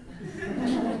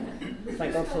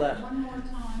 Thank God for that. One more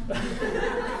time.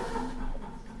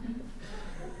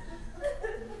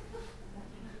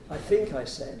 I think I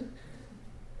said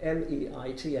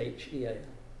M-E-I-T-H-E-A-L.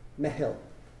 Mehel.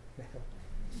 Mehel.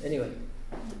 Anyway.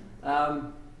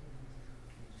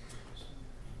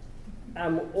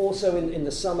 And also in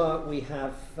the summer we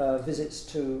have visits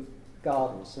to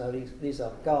gardens. Now these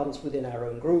are gardens within our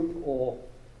own group or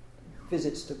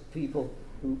visits to people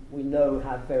who we know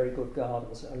have very good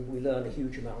gardens, and we learn a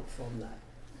huge amount from that.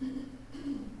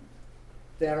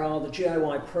 There are the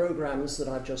GIY programs that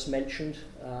I've just mentioned.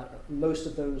 Most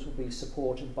of those will be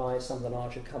supported by some of the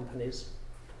larger companies.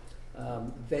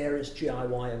 Various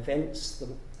GIY events.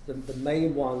 The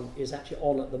main one is actually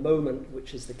on at the moment,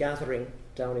 which is the Gathering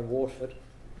down in Waterford,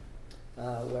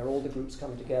 where all the groups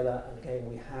come together, and again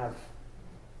we have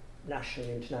national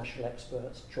and international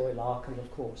experts. Joy Larkin,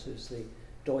 of course, who's the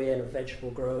doyen of vegetable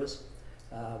growers,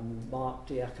 Mark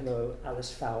Diacono,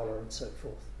 Alice Fowler, and so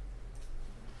forth.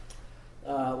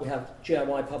 We have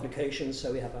GIY publications,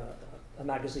 so we have a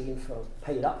magazine for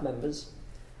paid-up members.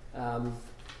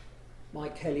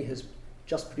 Mike Kelly has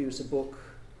just produced a book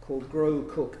called Grow,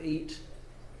 Cook, Eat,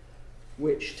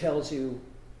 which tells you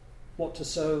what to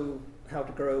sow, how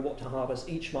to grow, what to harvest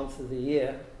each month of the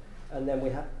year. And then we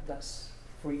have, that's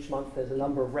for each month, there's a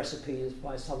number of recipes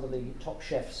by some of the top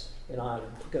chefs in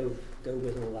Ireland to go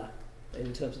with all that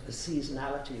in terms of the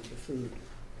seasonality of the food.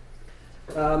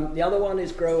 The other one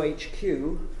is Grow HQ.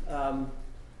 And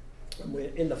we're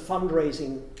in the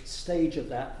fundraising stage of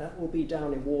that. That will be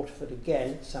down in Waterford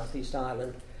again, Southeast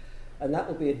Ireland. And that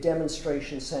will be a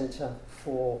demonstration centre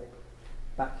for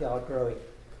backyard growing.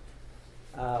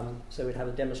 So we'd have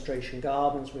a demonstration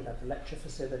gardens, we'd have lecture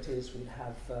facilities, we'd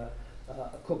have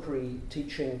a cookery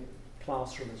teaching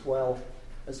classroom as well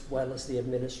as the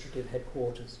administrative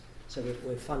headquarters. So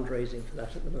we're fundraising for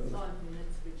that at the moment. 5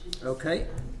 minutes, Richard. Okay.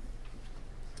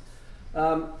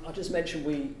 I just mentioned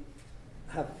we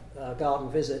have garden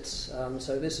visits.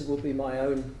 So this will be my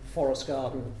own forest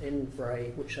garden in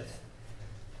Bray, which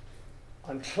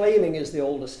I'm claiming is the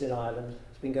oldest in Ireland.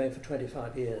 It's been going for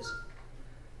 25 years.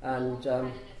 And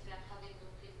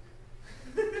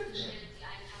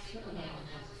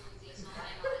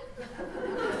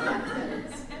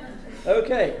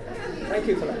okay, thank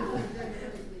you for that.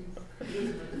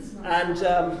 And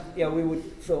yeah, we would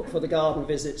for the garden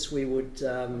visits we would,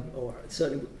 or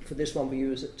certainly for this one we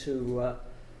use it to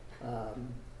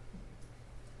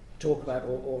talk about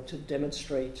or to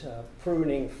demonstrate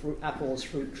pruning apples,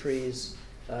 fruit trees,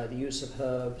 the use of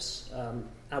herbs, and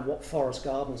what forest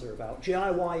gardens are about.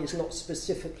 GIY is not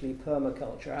specifically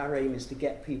permaculture. Our aim is to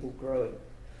get people growing,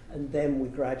 and then we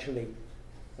gradually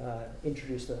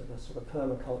introduce the sort of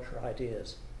permaculture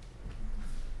ideas.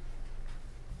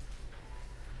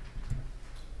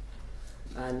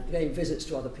 And again, visits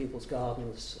to other people's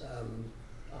gardens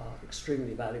are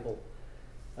extremely valuable.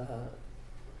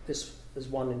 This is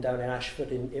one down in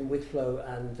Ashford in Wicklow,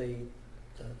 and the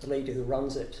lady who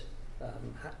runs it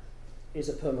is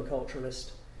a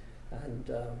permaculturalist, and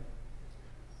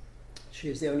she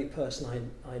is the only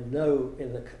person I know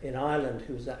in Ireland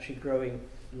who's actually growing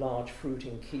large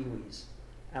fruiting kiwis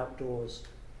outdoors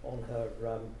on her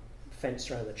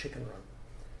fence around the chicken run.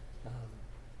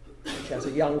 She has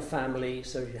a young family,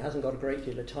 so she hasn't got a great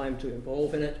deal of time to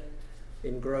involve in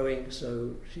growing,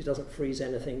 so she doesn't freeze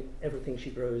anything. Everything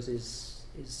she grows is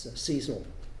seasonal.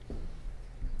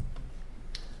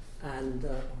 And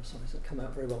sorry, it's not come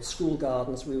out very well. School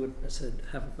gardens, we would, as I said,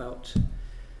 have about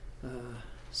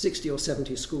 60 or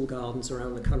 70 school gardens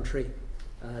around the country,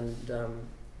 and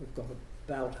we've got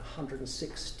about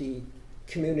 160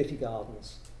 community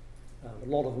gardens. A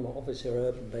lot of them obviously are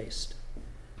urban based.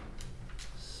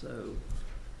 So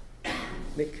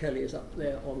Mick Kelly is up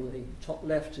there on the top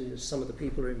left, is some of the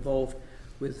people who are involved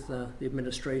with the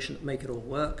administration that make it all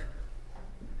work.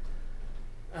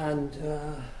 And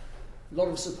a lot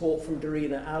of support from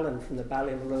Dorina Allen from the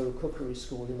Ballinlow Cookery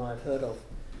School, you might have heard of.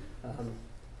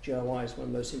 GIY is one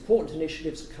of the most important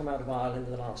initiatives that come out of Ireland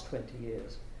in the last 20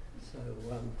 years. So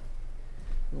I'm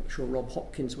not sure Rob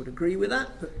Hopkins would agree with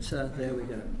that, but there we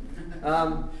go.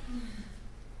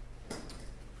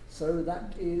 So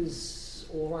that is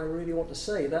all I really want to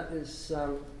say. That is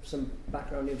some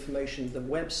background information. The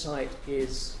website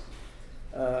is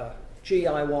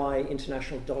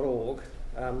GIYinternational.org.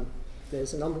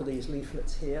 There's a number of these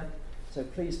leaflets here, so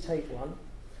please take one.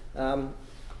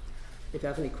 If you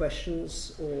have any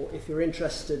questions, or if you're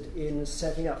interested in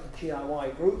setting up a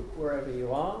GIY group wherever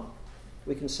you are,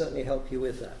 we can certainly help you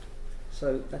with that.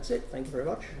 So that's it. Thank you very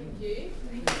much. Thank you.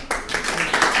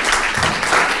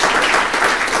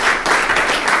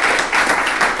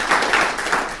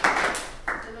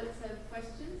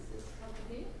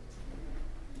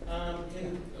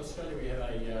 In Australia, we have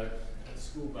a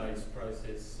school-based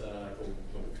process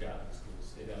called garden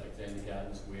schools. They're Alexander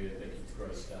Gardens, where the kids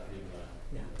grow stuff in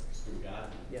the school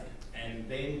garden, and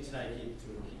then take it to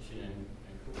a kitchen and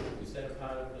cook it. Is that a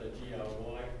part of the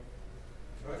GIY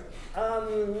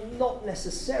program? Not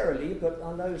necessarily, but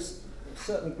I know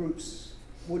certain groups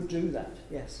would do that.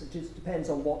 Yes, it just depends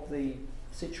on what the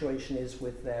situation is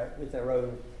with their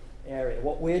own area.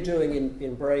 What we're doing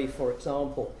in Bray, for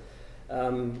example,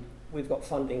 we've got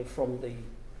funding from the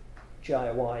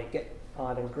GIY Get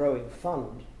Ireland Growing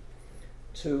Fund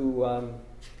to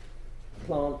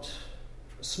plant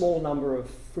a small number of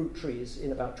fruit trees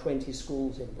in about 20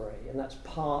 schools in Bray, and that's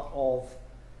part of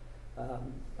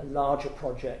a larger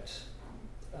project,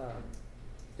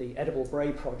 the Edible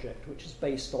Bray project, which is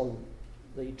based on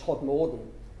the Todd Morden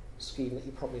scheme that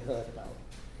you probably heard about,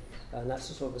 and that's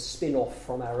a sort of a spin-off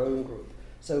from our own group.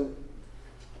 So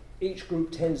each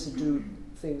group tends to do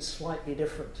things slightly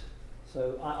different.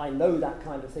 So I know that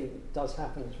kind of thing does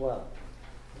happen as well.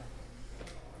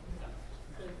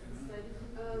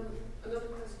 Another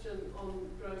question on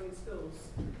growing in schools.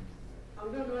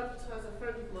 I'm going to advertise a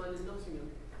friend of mine in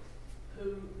Nottingham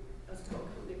who has got a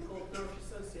company called Nourish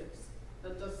Associates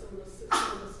that does some of the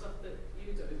similar stuff that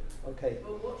you do. Okay.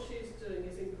 But what she's doing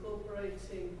is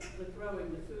incorporating the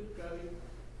food growing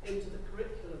into the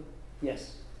curriculum.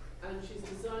 Yes. And she's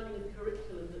designing a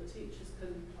curriculum that teachers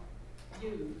can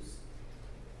use.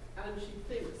 And she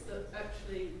thinks that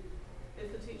actually,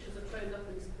 if the teachers are trained up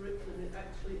in this curriculum, it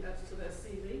actually adds to their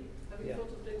CV. Have you thought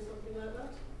of doing something like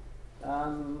that?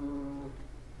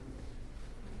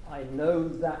 I know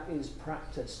that is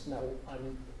practiced. Now,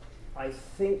 I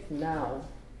think now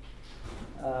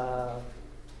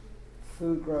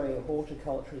food growing and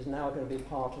horticulture is now going to be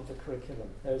part of the curriculum.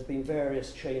 There's been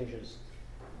various changes.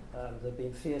 They've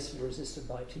been fiercely resisted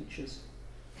by teachers.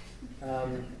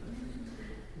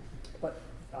 But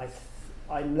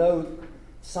I know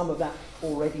some of that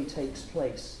already takes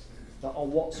place. But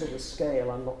on what sort of scale,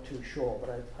 I'm not too sure.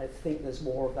 But I think there's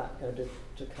more of that going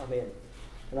to come in.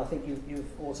 And I think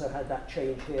you've also had that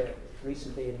change here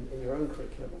recently in your own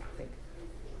curriculum, I think.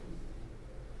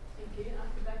 Thank you.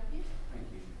 After back here. Thank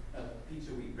you.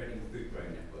 Peter Wheat, Reading Food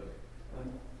Growing Network.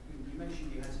 You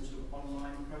mentioned you had some sort of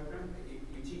online program.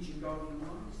 You're teaching gardening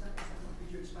online. Is that right?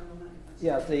 Could you expand on that?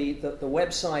 Yeah, the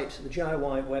website, the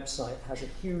GIY website, has a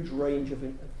huge range of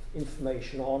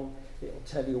information on It'll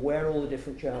tell you where all the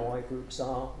different JOI groups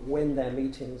are, when their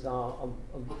meetings are, and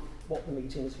what the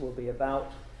meetings will be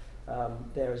about.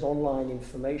 There is online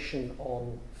information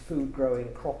on food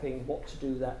growing, cropping, what to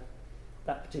do that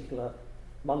particular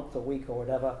month or week or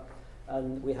whatever.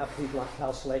 And we have people like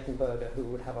Klaus Leitenberger who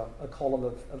would have a column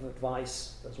of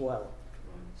advice as well.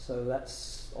 So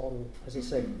that's on, as I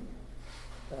say,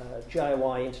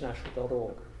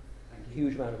 GIYinternational.org. A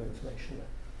huge amount of information there.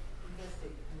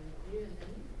 Fantastic.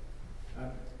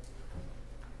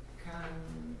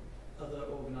 Can other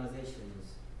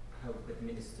organisations help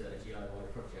administer a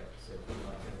GIY project? So people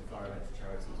like an environmental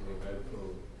charity doing local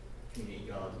community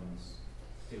gardens,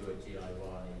 do a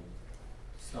GIY,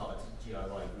 start a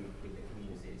GIY group with the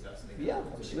community. Is that something that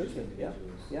absolutely. Yeah.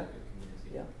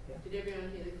 Did everyone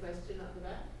hear the question up the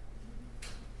back?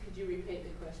 Could you repeat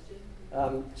the question?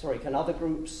 Sorry, can other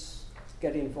groups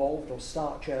get involved or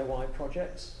start JOI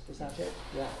projects? Is that it?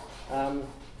 Yeah.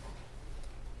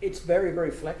 It's very,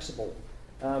 very flexible.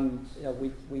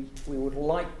 We would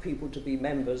like people to be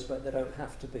members, but they don't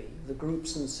have to be. The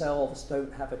groups themselves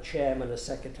don't have a chairman, a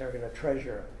secretary, and a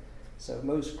treasurer. So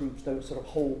most groups don't sort of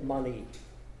hold money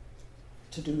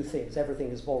to do things. Everything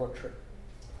is voluntary.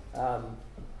 And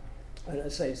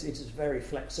as I say, it's very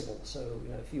flexible. So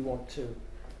if you want to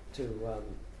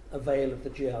avail of the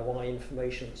GIY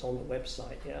information that's on the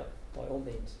website, by all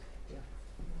means.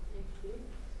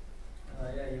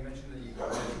 You mentioned that you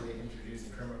gradually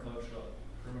introduced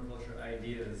permaculture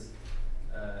ideas.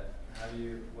 How do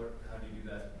you do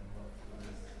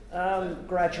that?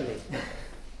 Gradually.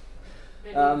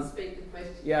 Speak the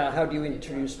question. How do you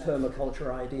introduce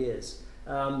permaculture ideas?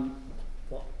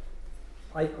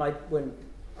 When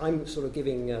I'm sort of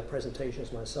giving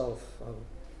presentations myself,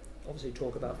 obviously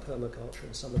talk about permaculture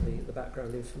and some of the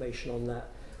background information on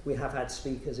that. We have had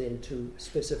speakers in to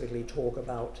specifically talk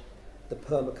about the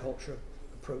permaculture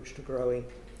approach to growing.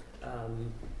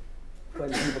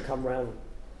 When people come round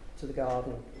to the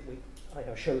garden, I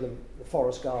show them the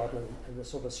forest garden and the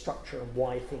sort of structure and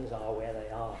why things are where they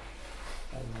are.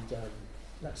 And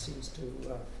that seems to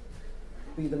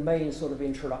be the main sort of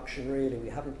introduction, really. We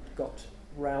haven't got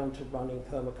round to running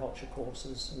permaculture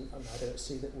courses, and I don't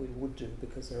see that we would do,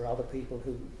 because there are other people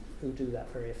who do that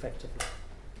very effectively,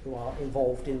 who are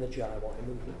involved in the DIY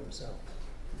movement themselves.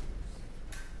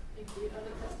 Thank you.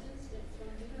 Other questions?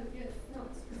 Yes,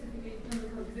 not specifically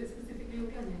permaculture, is it specifically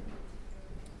organic?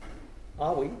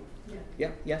 Are we?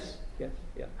 Yeah. Yes.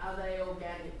 Are they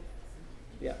organic?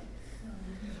 Yeah.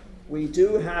 We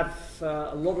do have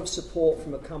a lot of support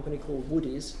from a company called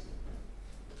Woodies,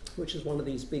 which is one of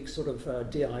these big sort of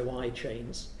DIY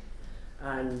chains,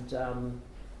 and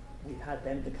we had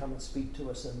them to come and speak to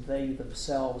us, and they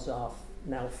themselves are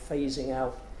now phasing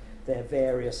out their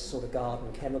various sort of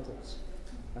garden chemicals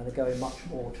and are going much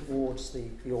more towards the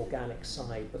organic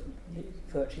side, but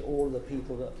virtually all of the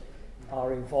people that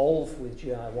are involved with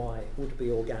DIY would be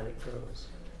organic growers.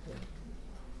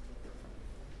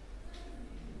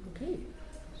 Okay.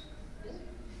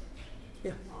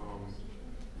 Yeah.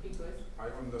 I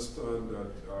understand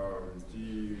that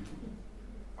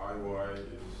DIY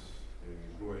is in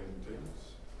growing things,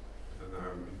 and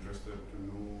I'm interested to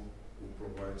know who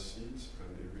provides seeds,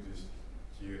 and if it is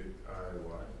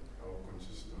DIY, how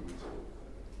consistent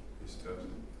is that,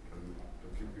 and to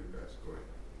keep you guys going.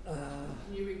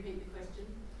 Can you repeat the question?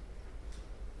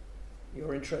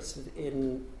 You're interested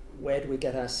in where do we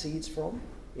get our seeds from?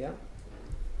 Yeah.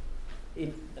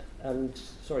 And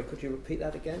sorry, could you repeat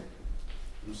that again?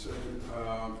 You said,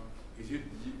 is it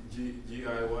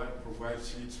DIY provide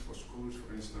seeds for schools,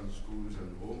 for instance, schools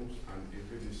and homes, and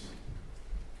if it is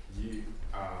DIY,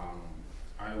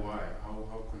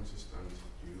 how consistent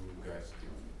do you guys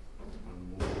keep on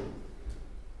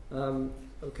moving?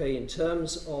 Okay, in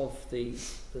terms of the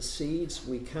seeds,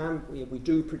 we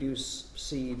do produce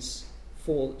seeds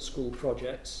for school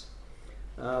projects.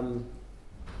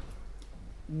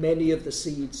 Many of the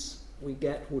seeds we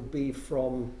get would be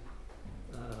from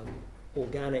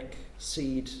organic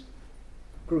seed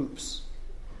groups.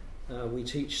 We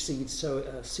teach seed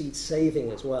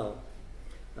saving as well.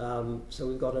 So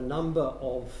we've got a number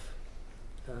of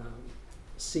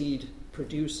seed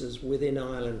producers within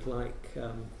Ireland, like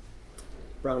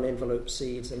Brown Envelope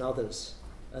Seeds and others,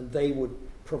 and they would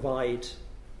provide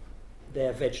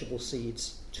their vegetable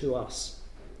seeds to us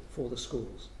for the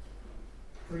schools.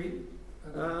 Free?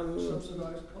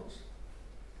 Subsidised cost?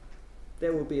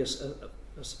 There will be a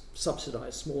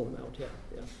subsidised small amount, yeah.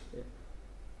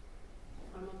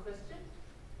 One more question?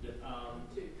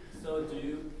 So do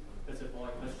you, that's a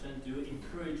follow-up question, do you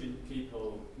encourage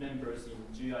people, members in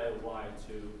GIY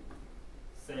to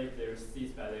save their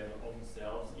seeds by their own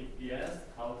selves? If yes,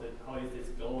 how is this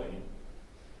going?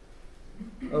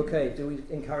 Okay, do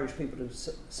we encourage people to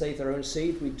save their own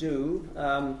seed? We do.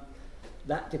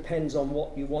 That depends on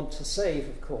what you want to save,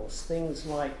 of course. Things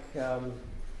like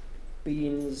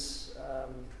beans,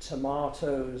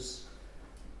 tomatoes,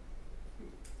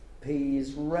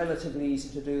 peas, relatively easy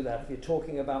to do that. If you're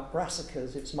talking about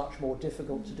brassicas, it's much more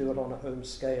difficult to do it on a home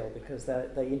scale because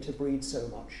they interbreed so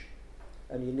much,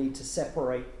 and you need to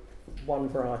separate one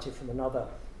variety from another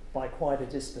by quite a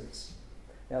distance.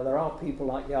 Now, there are people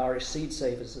like the Irish Seed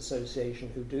Savers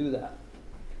Association who do that,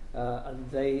 and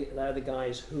they're the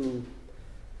guys who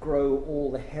grow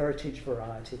all the heritage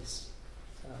varieties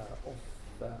of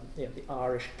the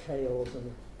Irish kales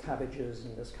and cabbages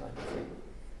and this kind of thing.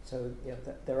 So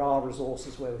there are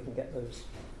resources where we can get those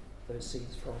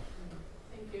seeds from.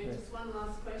 Thank you. Yes. Just one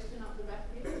last question up the back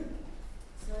here.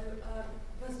 So,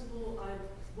 first of all,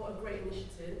 what a great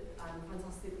initiative and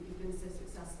fantastic that you've been so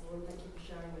successful, and thank you for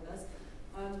sharing with us.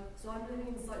 So I'm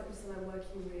living in Cyprus and I'm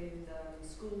working with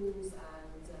schools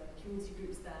and community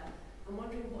groups there. I'm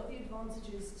wondering, what are the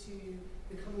advantages to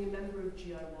becoming a member of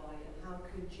GIY, and how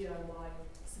could GIY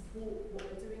support what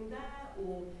we're doing there?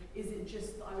 Or is it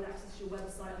just that I would access your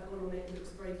website, I've gone on it, it looks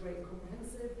very great and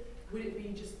comprehensive? Would it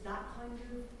be just that kind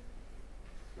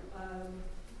of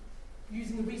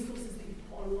using the resources that you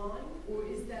put online? Or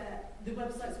is there, the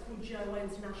website's called GIY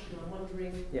International, I'm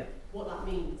wondering what that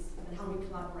means and how we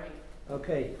collaborate.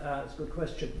 Okay, that's a good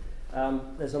question.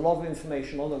 There's a lot of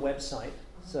information on the website,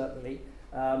 certainly.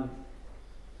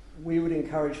 We would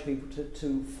encourage people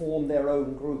to form their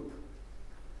own group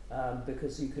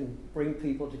because you can bring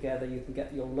people together, you can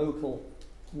get your local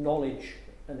knowledge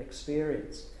and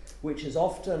experience, which is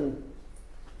often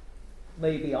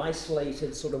maybe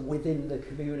isolated sort of within the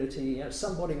community. You know,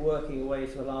 somebody working away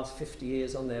for the last 50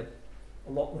 years on their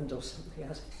allotment or something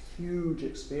has huge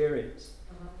experience.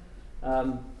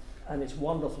 And it's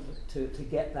wonderful to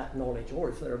get that knowledge, or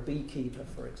if they're a beekeeper,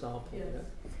 for example. Yes. You know,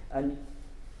 and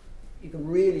you can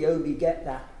really only get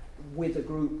that with a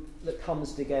group that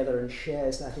comes together and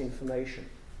shares that information.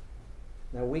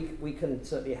 Now we can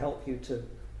certainly help you to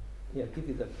give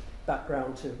you the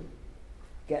background to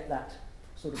get that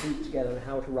sort of group together and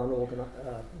how to run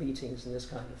meetings and this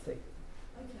kind of thing.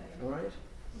 Okay. All right?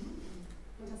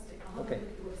 Mm-hmm. Fantastic. I'll have Okay. a look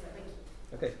at your website. Thank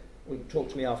you. Okay. We can talk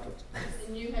to me afterwards.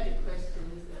 And you had a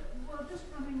question, is it? Well,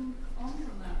 just coming on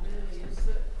from that really is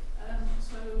that,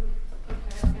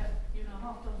 okay, I get,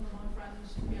 half dozen of my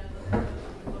friends together,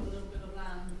 we've got a little bit of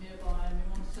land nearby and we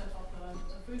want to set up a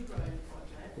food growing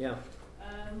project. Yeah.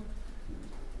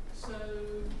 So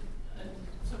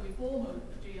we form a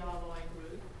GIY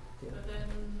group, but then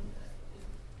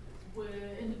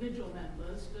we're individual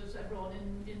members. Does everyone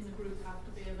in the group have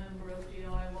to be a member of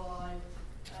GIY?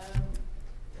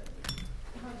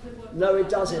 No, it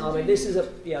doesn't. I mean, this is a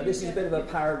bit of a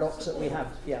paradox that we have.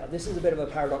 Yeah, this is a bit of a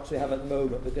paradox we have at the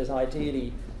moment, because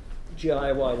ideally,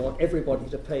 GIY want everybody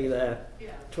to pay their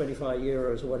 25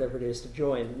 euros or whatever it is to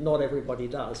join. Not everybody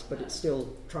does, but it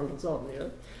still trundles on.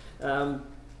 You know.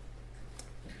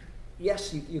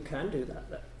 Yes, you can do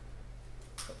that.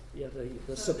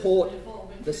 The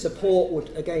support would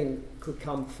again could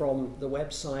come from the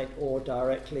website or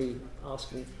directly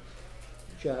asking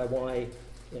GIY.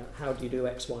 How do you do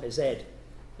X, Y, Z?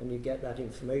 And you get that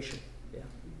information. Yeah.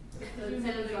 So it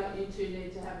sounds like you two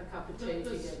need to have a cup of tea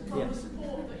together. The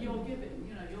support that you're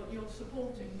giving, you're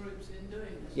supporting groups in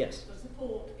doing this. Yes. The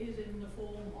support is in the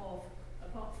form of,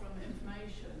 apart from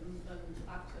information and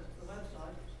access to the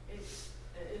website, is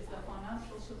there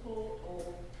financial support,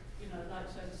 or like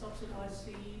say subsidised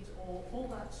seeds, or all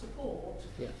that support.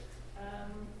 Yeah.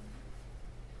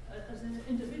 As an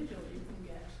individual, you can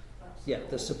get. Yeah,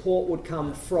 the support would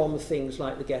come from things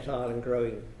like the Get Ireland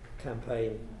Growing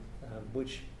campaign,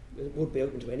 which would be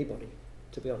open to anybody,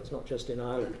 to be honest, not just in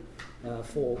Ireland,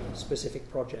 for specific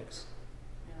projects.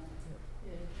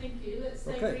 Yeah. Thank you. Let's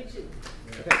say Okay. Richard.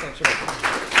 Okay, thanks very much.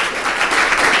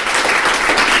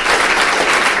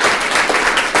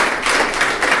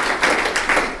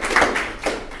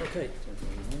 Okay.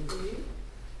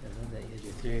 I love that you had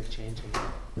your theory of changing.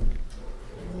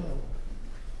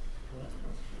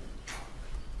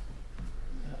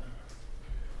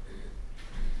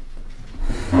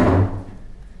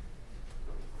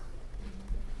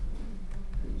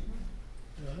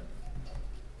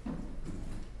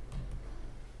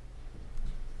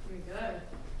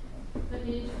 Let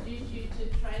me introduce you to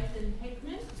Trathen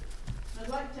Heckman. I'd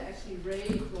like to actually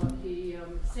read what he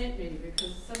sent me,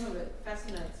 because some of it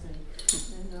fascinates me,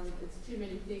 and it's too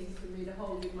many things for me to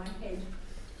hold in my head.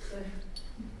 So,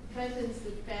 Trathen's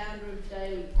the founder of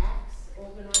Daily Acts,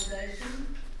 organisation.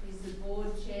 He's the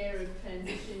board chair of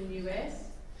Transition US,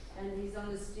 and he's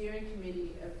on the steering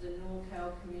committee of the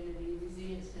NorCal Community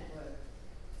Resilience Network.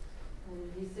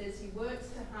 And he says he works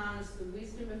to harness the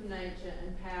wisdom of nature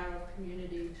and power of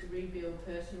community to rebuild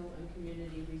personal and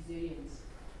community resilience.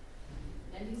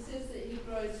 And he says that he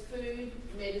grows food,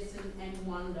 medicine and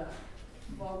wonder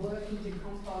while working to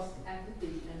compost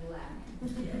apathy and lack.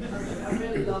 I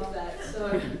really love that, so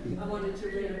I wanted to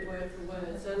read it word for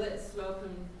word. So let's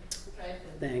welcome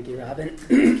Trathen. Thank you, Robin.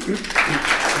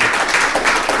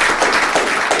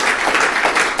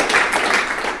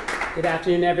 Good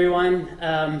afternoon,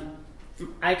 everyone.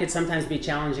 I could sometimes be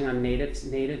challenging on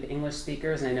native English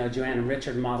speakers, and I know Joanna and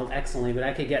Richard modeled excellently, but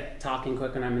I could get talking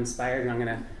quick when I'm inspired, and I'm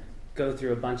going to go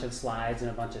through a bunch of slides and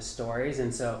a bunch of stories,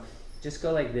 and so just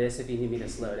go like this if you need me to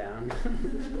slow down.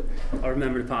 Or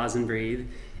remember to pause and breathe.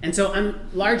 And so I'm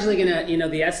largely going to,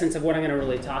 the essence of what I'm going to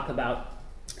really talk about,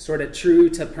 sort of true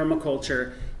to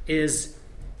permaculture, is,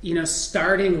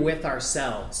 starting with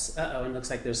ourselves. Uh-oh, it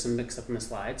looks like there's some mix-up in the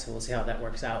slides, so we'll see how that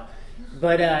works out.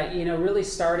 But, really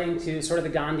starting to sort of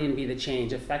the Gandhian be the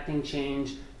change, affecting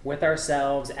change with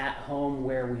ourselves at home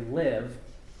where we live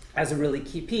as a really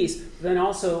key piece. But then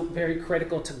also very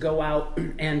critical to go out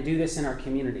and do this in our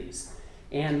communities.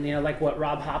 And, like what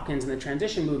Rob Hopkins and the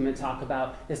transition movement talk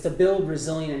about, is to build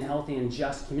resilient and healthy and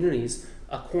just communities.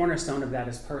 A cornerstone of that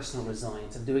is personal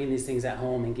resilience, of doing these things at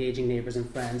home, engaging neighbors and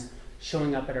friends,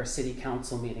 showing up at our city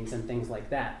council meetings and things like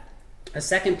that. A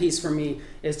second piece for me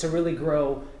is to really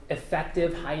grow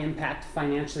effective, high-impact,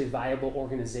 financially viable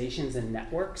organizations and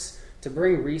networks to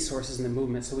bring resources in the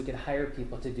movement so we could hire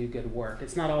people to do good work.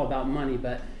 It's not all about money,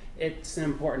 but it's an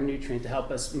important nutrient to help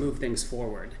us move things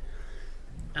forward.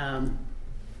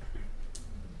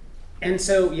 And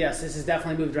so, yes, this has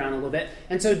definitely moved around a little bit.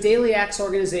 And so Daily Acts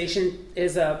organization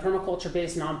is a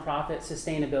permaculture-based nonprofit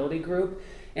sustainability group.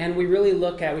 And we really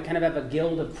we kind of have a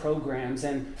guild of programs,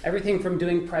 and everything from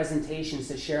doing presentations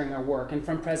to sharing our work. And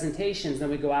from presentations,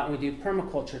 then we go out and we do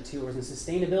permaculture tours and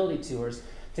sustainability tours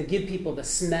to give people the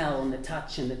smell and the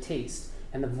touch and the taste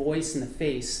and the voice and the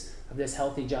face of this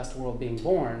healthy, just world being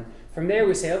born. From there,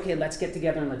 we say, okay, let's get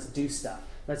together and let's do stuff.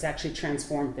 Let's actually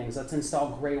transform things. Let's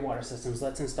install gray water systems.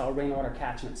 Let's install rainwater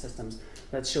catchment systems.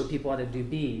 Let's show people how to do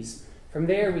bees. From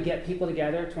there, we get people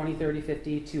together, 20, 30,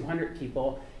 50, 200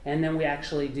 people, and then we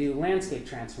actually do landscape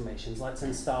transformations. Let's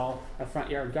install a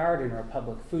front yard garden or a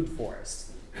public food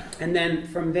forest. And then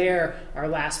from there, our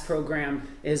last program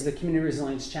is the Community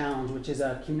Resilience Challenge, which is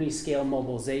a community scale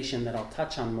mobilization that I'll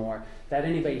touch on more, that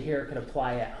anybody here could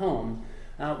apply at home.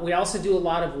 We also do a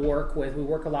lot of work we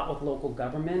work a lot with local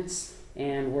governments,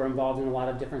 and we're involved in a lot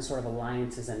of different sort of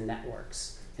alliances and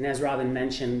networks. And as Robin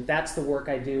mentioned, that's the work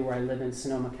I do where I live in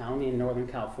Sonoma County in Northern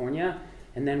California,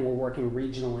 and then we're working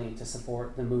regionally to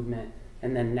support the movement,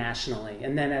 and then nationally.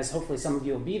 And then, as hopefully some of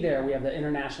you will be there, we have the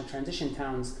International Transition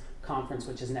Towns Conference,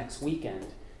 which is next weekend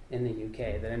in the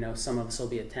UK, that I know some of us will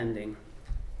be attending.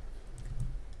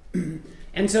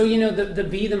 And so, the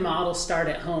be the model, start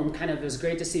at home, kind of, it was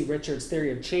great to see Richard's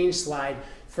theory of change slide.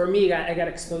 For me, I got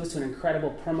exposed to an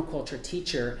incredible permaculture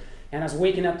teacher, and I was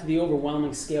waking up to the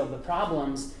overwhelming scale of the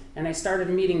problems, and I started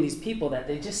meeting these people that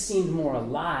they just seemed more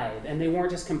alive, and they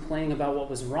weren't just complaining about what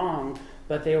was wrong,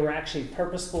 but they were actually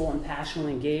purposeful and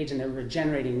passionately engaged, and they were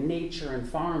regenerating nature and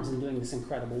farms and doing this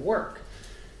incredible work.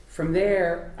 From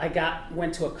there, I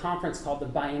went to a conference called the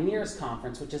Pioneers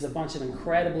Conference, which is a bunch of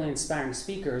incredibly inspiring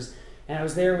speakers. And I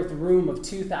was there with a room of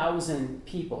 2,000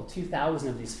 people, 2,000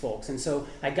 of these folks. And so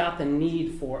I got the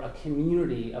need for a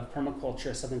community of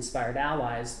permaculturists, of inspired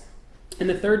allies. And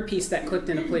the third piece that clicked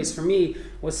into place for me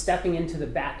was stepping into the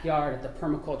backyard at the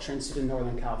Permaculture Institute in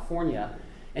Northern California.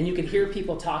 And you could hear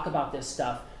people talk about this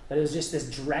stuff, but it was just this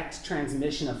direct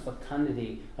transmission of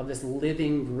fecundity, of this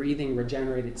living, breathing,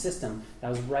 regenerated system that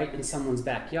was right in someone's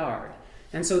backyard.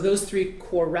 And so those three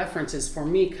core references for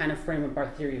me kind of frame up our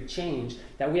theory of change,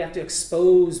 that we have to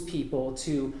expose people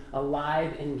to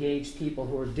alive, engaged people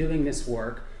who are doing this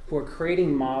work, who are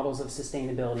creating models of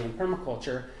sustainability and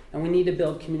permaculture, and we need to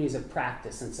build communities of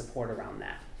practice and support around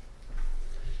that.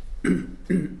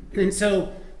 And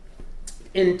so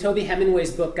in Toby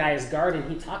Hemingway's book, Gaia's Garden,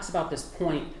 he talks about this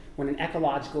point when an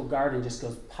ecological garden just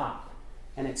goes pop,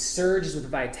 and it surges with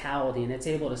vitality, and it's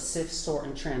able to sift, sort,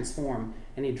 and transform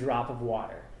any drop of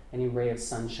water, any ray of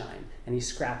sunshine, any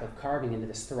scrap of carving into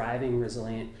this thriving,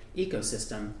 resilient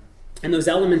ecosystem. And those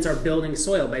elements are building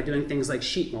soil by doing things like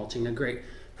sheet mulching, a great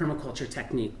permaculture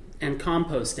technique, and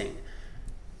composting.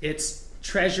 It's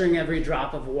treasuring every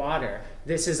drop of water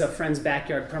this is a friend's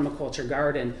backyard permaculture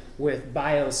garden with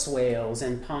bioswales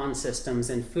and pond systems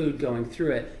and food going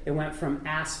through it. It went from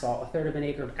asphalt, a third of an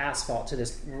acre of asphalt, to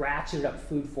this ratcheted up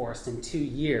food forest in 2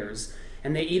 years.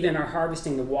 And they even are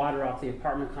harvesting the water off the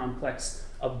apartment complex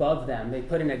above them. They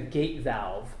put in a gate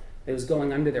valve that was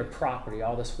going under their property.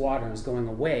 All this water was going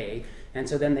away. And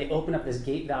so then they open up this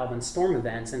gate valve in storm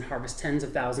events and harvest tens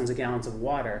of thousands of gallons of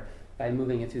water by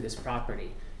moving it through this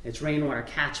property. It's rainwater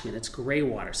catchment, it's gray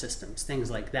water systems,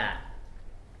 things like that.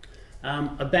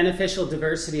 A beneficial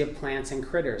diversity of plants and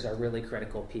critters are really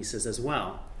critical pieces as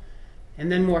well.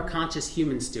 And then more conscious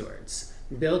human stewards,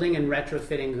 building and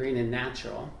retrofitting green and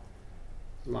natural.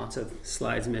 Lots of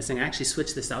slides missing. I actually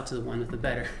switched this out to the one with the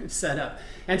better setup.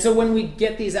 And so when we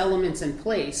get these elements in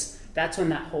place, that's when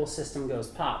that whole system goes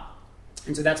pop.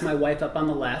 And so that's my wife up on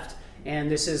the left. And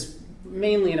this is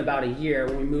mainly in about a year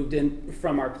when we moved in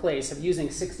from our place of using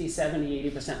 60,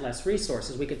 70, 80% less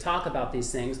resources. We could talk about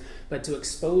these things, but to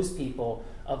expose people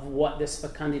of what this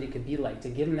fecundity could be like, to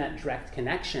give them that direct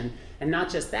connection. And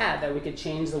not just that, that we could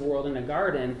change the world in a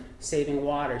garden, saving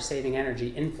water, saving energy,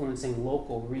 influencing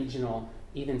local, regional,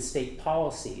 even state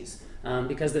policies.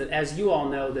 Because as you all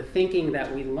know, the thinking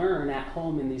that we learn at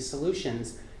home in these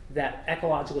solutions, that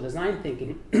ecological design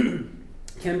thinking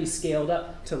can be scaled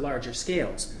up to larger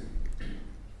scales.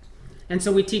 And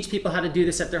so we teach people how to do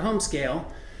this at their home scale,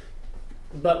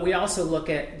 but we also look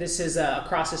at, this is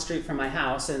across the street from my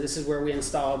house, and this is where we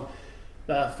installed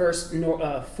the first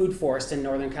food forest in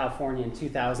Northern California in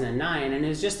 2009, and it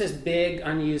was just this big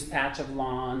unused patch of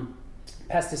lawn,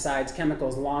 pesticides,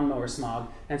 chemicals, lawnmower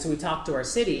smog. And so we talked to our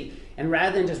city, and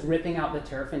rather than just ripping out the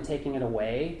turf and taking it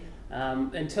away,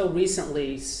 until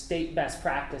recently, state best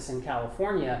practice in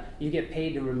California, you get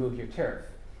paid to remove your turf.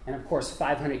 And of course,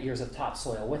 500 years of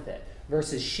topsoil with it,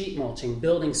 versus sheet mulching,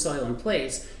 building soil in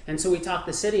place. And so we talked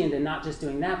the city into not just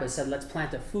doing that, but said, let's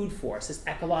plant a food forest, this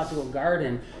ecological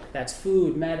garden that's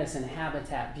food, medicine,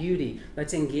 habitat, beauty.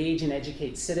 Let's engage and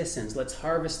educate citizens. Let's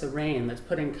harvest the rain. Let's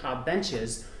put in cob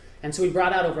benches. And so we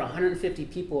brought out over 150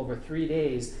 people over 3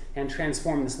 days and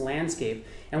transformed this landscape.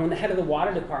 And when the head of the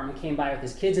water department came by with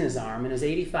his kids in his arm, and it was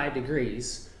 85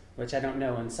 degrees, which I don't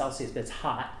know in Celsius, but it's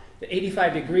hot,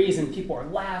 85 degrees, and people are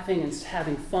laughing and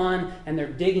having fun, and they're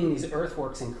digging these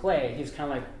earthworks in clay. He was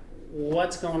kind of like,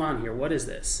 what's going on here? What is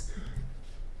this?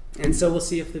 And so we'll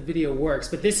see if the video works.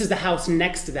 But this is the house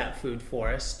next to that food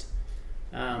forest.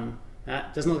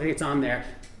 That doesn't look like it's on there.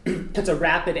 It's a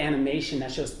rapid animation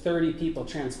that shows 30 people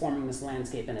transforming this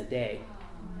landscape in a day.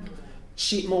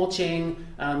 Sheet mulching,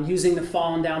 using the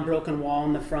fallen down broken wall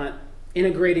in the front,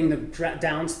 integrating the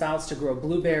downspouts to grow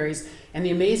blueberries. And the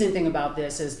amazing thing about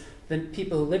this is the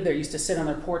people who live there used to sit on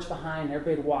their porch behind, and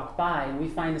everybody would walk by, and we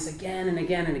find this again and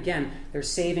again and again. They're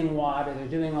saving water, they're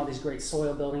doing all these great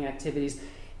soil building activities,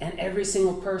 and every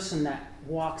single person that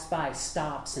walks by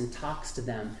stops and talks to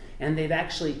them. And they've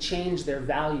actually changed their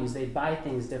values. They buy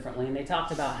things differently. And they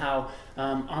talked about how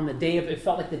on the day of, it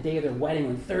felt like the day of their wedding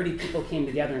when 30 people came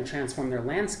together and transformed their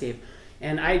landscape.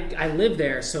 And I live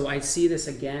there, so I see this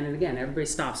again and again. Everybody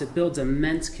stops. It builds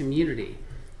immense community.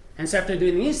 And so after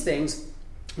doing these things,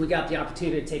 we got the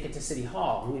opportunity to take it to City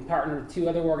Hall. And we partnered with 2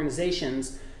 other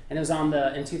organizations, and it was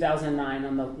in 2009,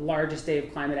 on the largest day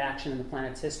of climate action in the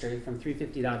planet's history from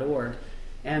 350.org.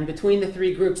 And between the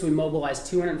 3 groups, we mobilized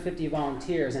 250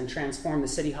 volunteers and transformed the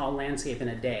City Hall landscape in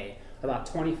a day. About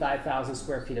 25,000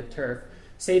 square feet of turf,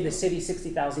 saved the city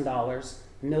 $60,000, 1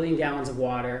 million gallons of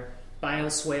water,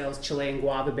 bioswales, Chilean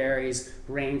guava berries,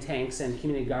 rain tanks, and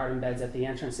community garden beds at the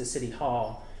entrance to City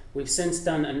Hall. We've since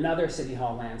done another City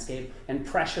Hall landscape and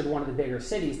pressured one of the bigger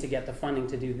cities to get the funding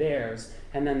to do theirs.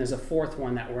 And then there's a 4th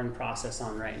one that we're in process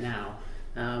on right now.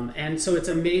 And so it's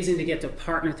amazing to get to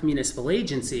partner with municipal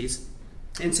agencies.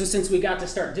 And so since we got to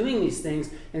start doing these things,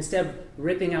 instead of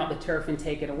ripping out the turf and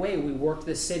take it away, we worked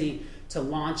the city to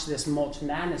launch this Mulch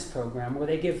Madness program where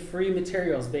they give free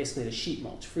materials basically to sheet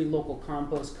mulch, free local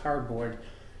compost, cardboard.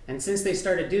 And since they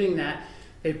started doing that,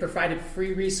 they've provided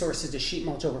free resources to sheet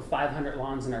mulch over 500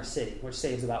 lawns in our city, which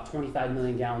saves about 25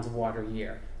 million gallons of water a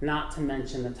year, not to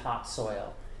mention the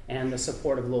topsoil and the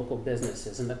support of local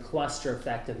businesses and the cluster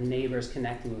effect of neighbors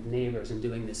connecting with neighbors and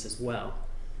doing this as well.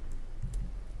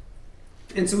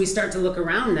 And so we start to look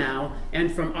around now,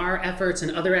 and from our efforts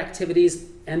and other activities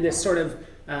and this sort of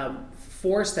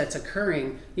force that's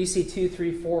occurring, you see 2,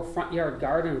 3, 4 front yard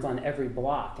gardens on every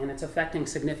block, and it's affecting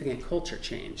significant culture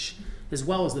change as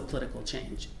well as the political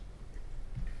change.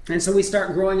 And so we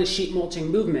start growing a sheet mulching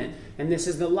movement, and this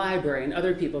is the library and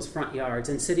other people's front yards,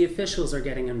 and city officials are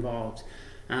getting involved.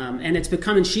 And it's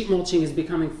becoming, sheet mulching is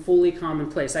becoming fully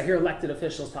commonplace. I hear elected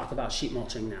officials talk about sheet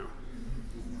mulching now.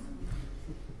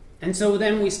 And so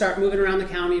then we start moving around the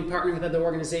county and partnering with other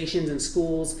organizations and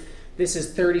schools. This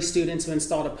is 30 students who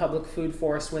installed a public food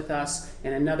forest with us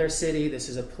in another city. This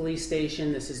is a police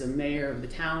station. This is a mayor of the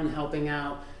town helping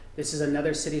out. This is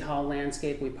another city hall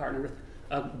landscape. We partnered with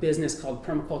a business called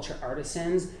Permaculture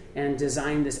Artisans and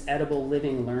designed this edible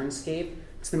living learnscape.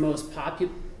 It's the most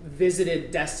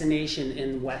visited destination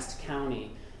in West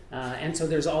County. And so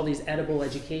there's all these edible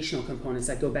educational components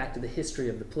that go back to the history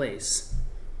of the place.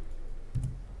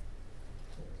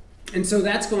 And so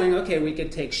that's going, okay, we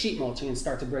could take sheet mulching and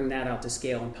start to bring that out to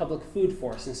scale, and public food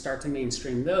forests and start to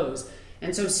mainstream those.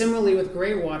 And so similarly with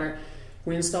gray water,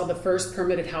 we installed the first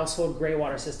permitted household gray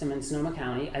water system in Sonoma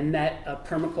County. I met a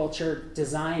permaculture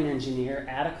design engineer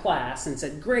at a class and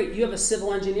said, great, you have a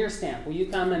civil engineer stamp. Will you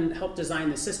come and help design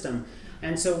the system?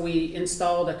 And so we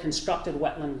installed a constructed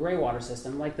wetland gray water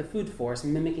system like the food forest,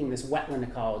 mimicking this wetland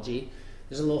ecology.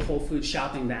 There's a little Whole Foods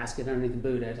shopping basket underneath the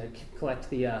Buddha to collect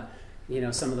the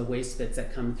some of the waste bits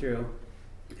that come through.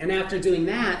 And after doing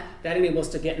that, that enabled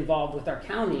us to get involved with our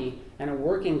county and a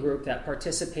working group that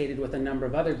participated with a number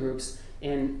of other groups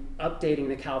in updating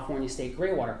the California state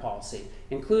gray water policy,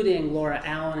 including Laura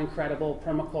Allen, incredible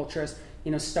permaculturist,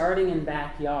 starting in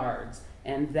backyards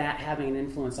and that having an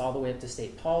influence all the way up to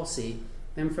state policy.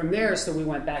 And from there, so we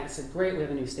went back and said, great, we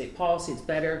have a new state policy, it's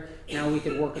better. Now we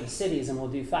could work with the cities and we'll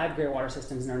do 5 gray water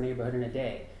systems in our neighborhood in a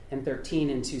day and 13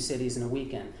 in 2 cities in a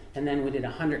weekend. And then we did a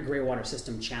 100 gray water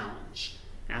system challenge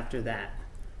after that.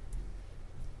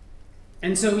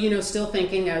 And so, still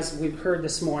thinking, as we've heard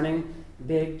this morning,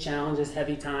 big challenges,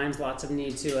 heavy times, lots of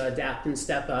need to adapt and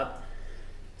step up.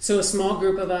 So a small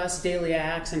group of us, Daily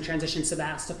Acts and Transition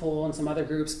Sebastopol and some other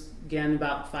groups, again,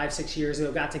 about 5-6 years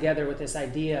ago, got together with this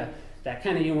idea that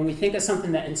kind of, when we think of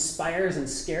something that inspires and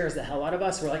scares the hell out of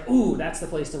us, we're like, ooh, that's the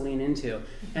place to lean into.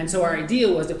 And so our idea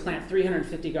was to plant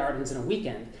 350 gardens in a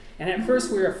weekend. And at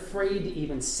first we were afraid to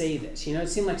even say this. It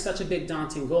seemed like such a big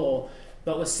daunting goal.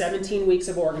 But with 17 weeks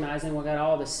of organizing, we got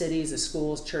all the cities, the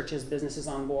schools, churches, businesses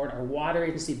on board. Our water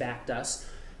agency backed us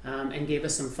and gave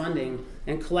us some funding.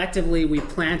 And collectively, we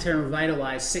planted and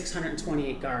revitalized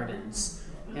 628 gardens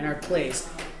in our place.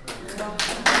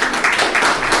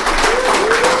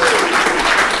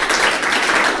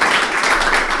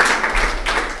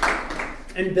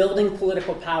 And building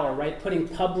political power, right? Putting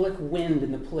public wind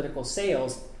in the political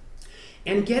sails.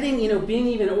 And getting, being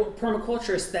even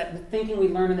permaculturists that thinking we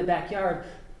learn in the backyard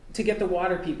to get the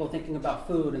water people thinking about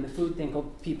food and the food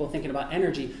people thinking about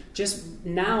energy. Just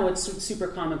now it's super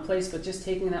commonplace, but just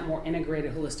taking that more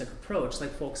integrated, holistic approach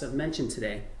like folks have mentioned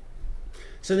today.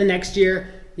 So the next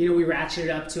year, we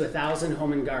ratcheted up to 1,000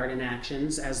 home and garden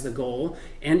actions as the goal.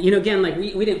 And, again,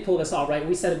 we didn't pull this all right.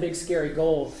 We set a big, scary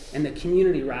goal, and the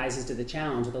community rises to the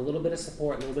challenge with a little bit of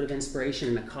support, a little bit of inspiration,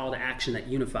 and a call to action that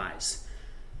unifies.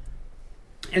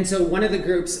 And so one of the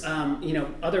groups,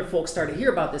 other folks started to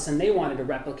hear about this, and they wanted to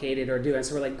replicate it or do it. And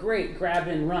so we're like, great, grab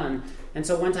it and run. And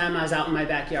so one time I was out in my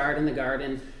backyard in the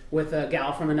garden with a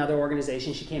gal from another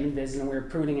organization. She came and visited, and we were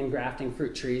pruning and grafting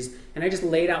fruit trees. And I just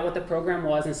laid out what the program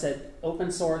was and said, open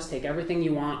source, take everything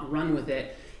you want, run with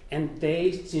it. And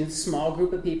they, small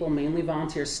group of people, mainly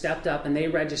volunteers, stepped up, and they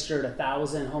registered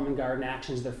 1,000 home and garden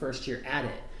actions their first year at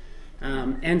it.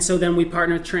 And so then we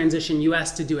partnered with Transition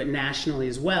US to do it nationally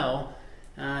as well.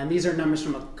 And these are numbers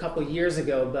from a couple years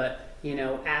ago, but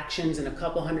actions in a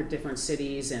couple hundred different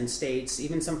cities and states.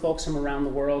 Even some folks from around the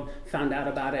world found out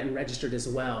about it and registered as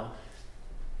well.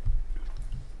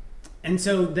 And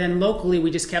so then locally, we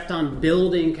just kept on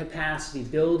building capacity,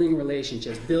 building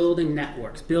relationships, building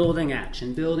networks, building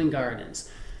action, building gardens,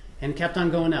 and kept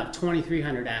on going up.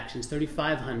 2,300 actions,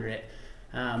 3,500.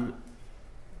 And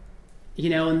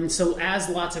so as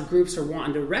lots of groups are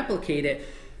wanting to replicate it,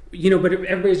 but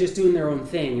everybody's just doing their own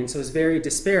thing, and so it's very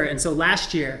disparate. And so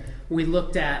last year we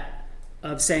looked at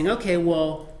saying, okay,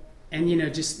 well, and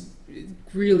just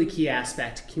really key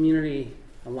aspect, community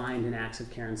aligned in acts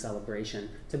of care and celebration.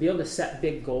 To be able to set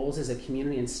big goals as a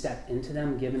community and step into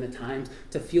them, given the times,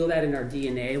 to feel that in our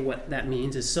DNA, what that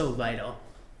means is so vital.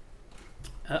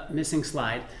 Missing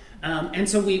slide. And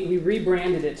so we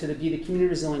rebranded it to be the Community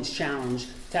Resilience Challenge,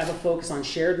 to have a focus on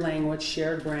shared language,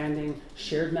 shared branding,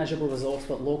 shared measurable results,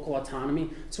 but local autonomy.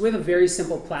 So we have a very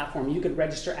simple platform. You could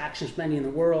register actions from any in the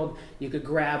world. You could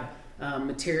grab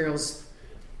materials,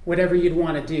 whatever you'd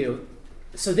want to do.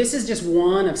 So this is just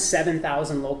one of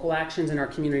 7,000 local actions in our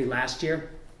community last year.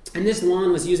 And this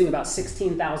lawn was using about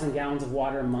 16,000 gallons of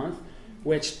water a month,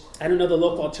 which, I don't know the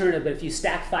local alternative, but if you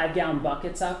stack 5-gallon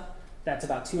buckets up, that's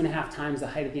about 2.5 times the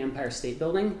height of the Empire State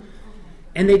Building.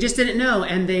 And they just didn't know.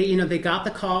 And they got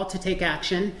the call to take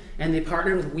action, and they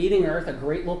partnered with Weeding Earth, a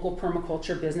great local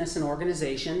permaculture business and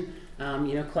organization,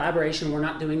 Collaboration, we're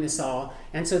not doing this all.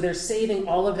 And so they're saving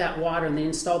all of that water, and they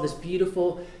install this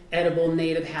beautiful edible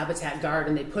native habitat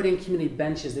garden. They put in community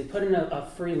benches. They put in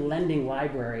a free lending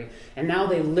library. And now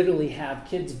they literally have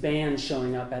kids' bands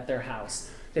showing up at their house.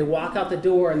 They walk out the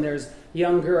door and there's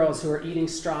young girls who are eating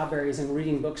strawberries and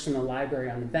reading books from the library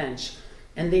on the bench.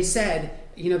 And they said,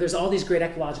 there's all these great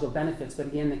ecological benefits, but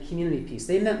again, the community piece.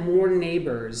 They met more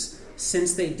neighbors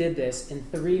since they did this in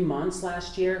 3 months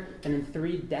last year than in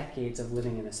 3 decades of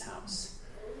living in this house.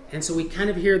 And so we kind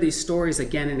of hear these stories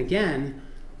again and again.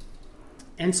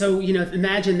 And so,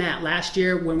 imagine that. Last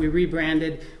year when we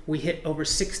rebranded, we hit over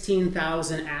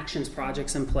 16,000 actions,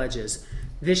 projects, and pledges.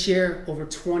 This year, over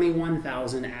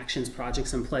 21,000 actions,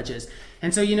 projects, and pledges.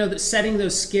 And so, setting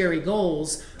those scary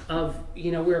goals of,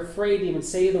 we're afraid to even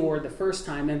say the word the first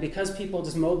time, and because people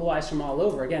just mobilize from all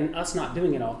over, again, us not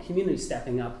doing it all, community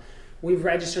stepping up, we've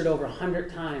registered over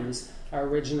 100 times our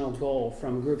original goal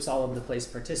from groups all over the place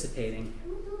participating.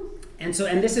 And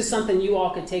this is something you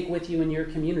all could take with you in your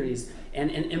communities and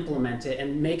implement it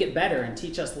and make it better and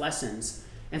teach us lessons.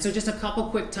 And so just a couple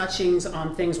quick touchings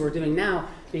on things we're doing now,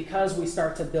 because we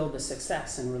start to build the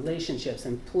success and relationships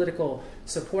and political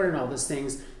support and all those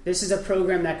things. This is a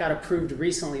program that got approved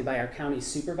recently by our county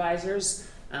supervisors.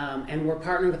 And we're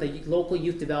partnering with a local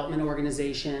youth development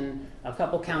organization, a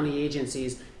couple county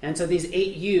agencies. And so these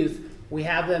 8 youth, we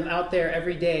have them out there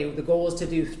every day. The goal is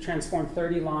to transform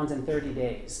 30 lawns in 30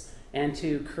 days and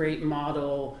to create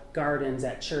model gardens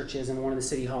at churches and one of the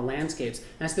city hall landscapes.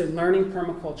 And so they're learning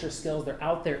permaculture skills. They're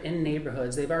out there in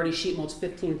neighborhoods. They've already sheet mulched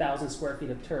 15,000 square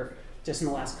feet of turf just in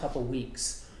the last couple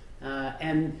weeks.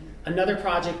 And another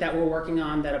project that we're working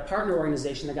on, that a partner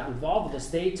organization that got involved with us,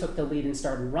 they took the lead and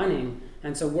started running.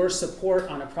 And so we're support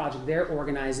on a project they're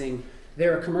organizing.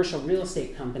 They're a commercial real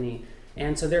estate company.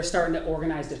 And so they're starting to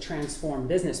organize to transform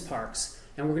business parks.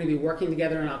 And we're going to be working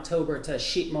together in October to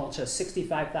sheet mulch a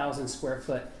 65,000 square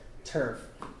foot turf,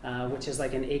 which is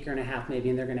like 1.5 acres maybe.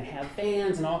 And they're going to have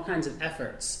bands and all kinds of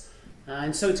efforts.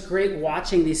 And so it's great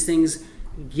watching these things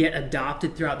get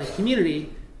adopted throughout the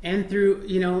community and through,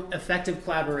 effective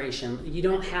collaboration. You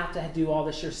don't have to do all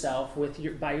this yourself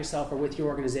by yourself or with your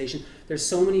organization. There's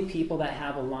so many people that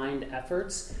have aligned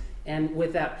efforts. And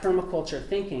with that permaculture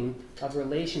thinking of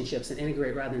relationships and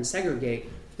integrate rather than segregate,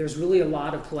 there's really a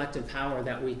lot of collective power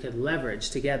that we could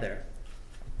leverage together.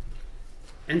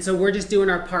 And so we're just doing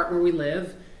our part where we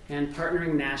live and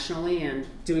partnering nationally and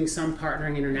doing some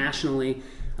partnering internationally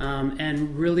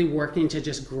and really working to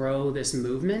just grow this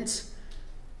movement.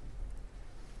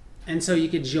 And so you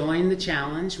could join the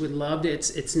challenge. We'd love to.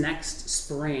 It's next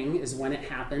spring is when it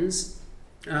happens.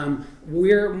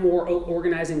 We're more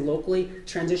organizing locally.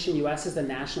 Transition US is the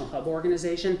national hub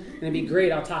organization. And it'd be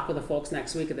great, I'll talk with the folks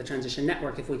next week at the Transition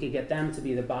Network if we could get them to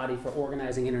be the body for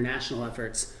organizing international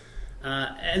efforts.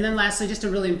 And then lastly, just a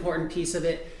really important piece of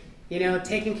it,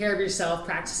 taking care of yourself,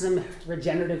 practicing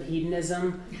regenerative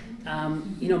hedonism,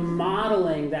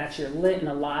 modeling that you're lit and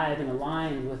alive and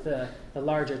aligned with the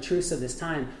larger truths of this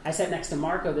time. I sat next to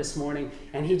Marco this morning,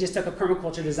 and he just took a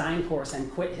permaculture design course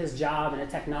and quit his job and a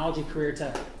technology career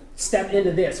to step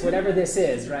into this, whatever this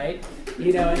is, right?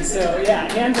 And so,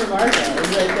 yeah, hand for Marco,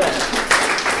 he's right there.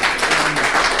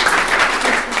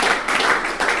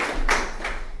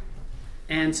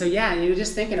 And so, yeah, you're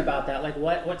just thinking about that, like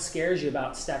what scares you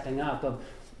about stepping up, of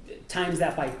times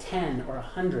that by 10 or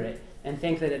 100, and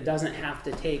think that it doesn't have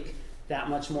to take that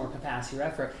much more capacity or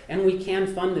effort. And we can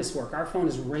fund this work. Our phone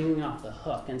is ringing off the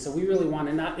hook. And so we really want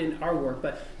to, not in our work,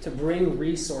 but to bring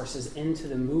resources into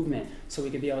the movement so we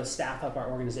could be able to staff up our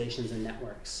organizations and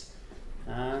networks.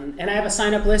 And I have a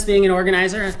sign-up list being an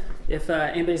organizer. If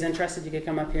anybody's interested, you could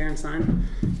come up here and sign.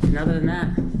 And other than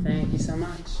that, thank you so much.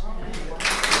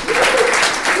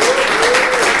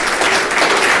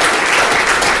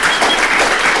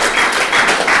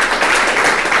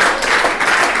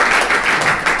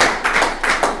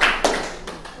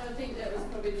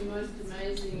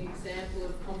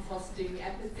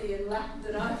 Apathy and lack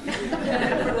that I've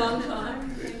had for a long time.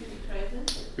 Thank you, Trathen.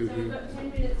 So we've got 10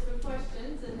 minutes for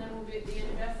questions, and then we'll be at the end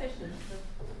of our session. So.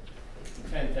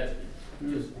 Fantastic.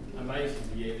 Just amazing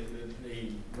to hear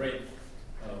the breadth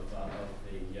of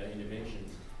the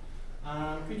interventions.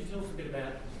 Could you tell us a bit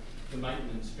about the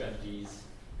maintenance strategies?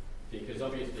 Because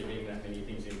obviously getting that many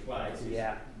things in place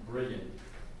is brilliant.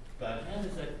 But how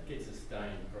does that get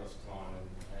sustained across time,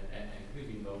 and who's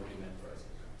involved in that process?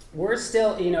 We're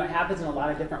still, it happens in a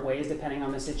lot of different ways depending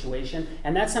on the situation,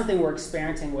 and that's something we're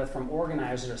experiencing with from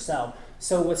organizers ourselves.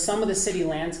 So with some of the city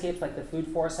landscapes, like the food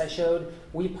forest I showed,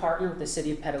 we partner with the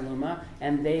city of Petaluma,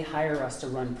 and they hire us to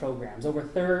run programs. Over a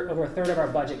third of our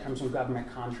budget comes from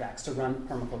government contracts to run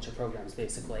permaculture programs,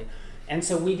 basically. And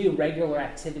so we do regular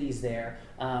activities there.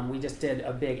 We just did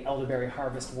a big elderberry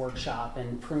harvest workshop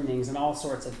and prunings and all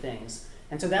sorts of things.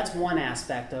 And so that's one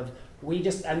aspect of,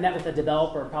 I met with a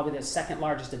developer, probably the second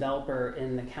largest developer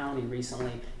in the county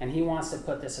recently, and he wants to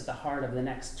put this at the heart of the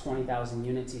next 20,000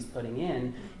 units he's putting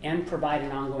in and provide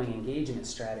an ongoing engagement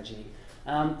strategy.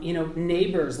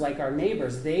 Neighbors, like our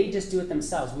neighbors, they just do it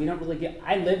themselves. We don't really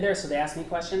I live there, so they ask me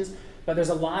questions, but there's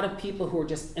a lot of people who are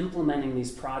just implementing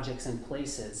these projects in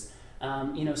places.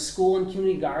 School and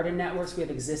community garden networks, we have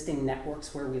existing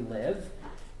networks where we live.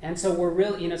 And so we're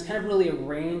really, it's kind of really a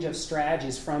range of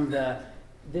strategies from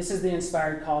this is the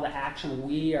inspired call to action.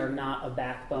 We are not a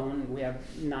backbone. We have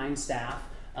 9 staff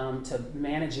to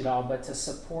manage it all, but to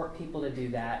support people to do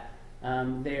that.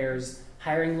 There's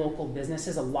hiring local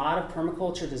businesses. A lot of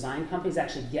permaculture design companies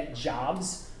actually get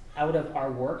jobs out of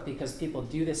our work because people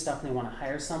do this stuff and they want to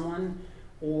hire someone,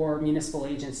 or municipal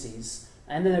agencies.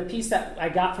 And then a piece that I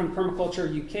got from Permaculture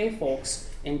UK folks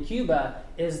in Cuba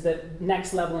is the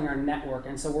next leveling our network.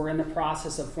 And so we're in the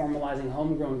process of formalizing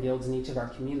homegrown guilds in each of our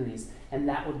communities. And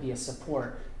that would be a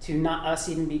support to not us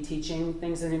even be teaching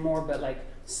things anymore, but like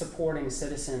supporting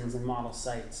citizens and model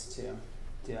sites to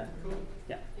do it. Cool.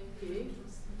 Yeah. Thank you.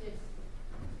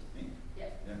 Me?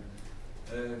 Yeah.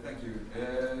 Thank you.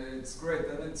 It's great,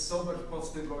 and it's so much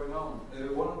positive going on.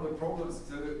 One of the problems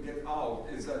to get out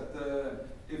is that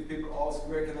if people ask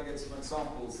where can I get some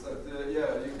examples, that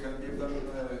you can give them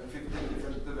 15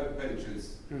 different web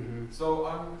pages. So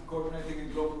I'm coordinating a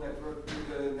global network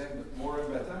named More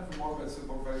and Better for more and better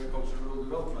support for agricultural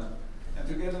development. And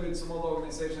together with some other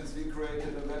organizations, we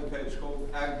created a web page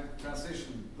called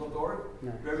agtransition.org,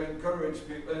 where we encourage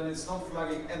people, and it's not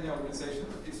flagging any organization,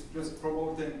 it's just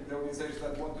promoting the organizations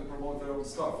that want to promote their own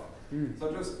stuff.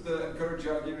 So just encourage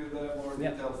you, I'll give you the more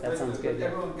details later. Sounds good, but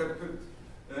everyone can put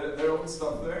their own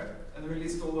stuff there, and we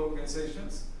list all the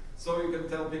organizations. So you can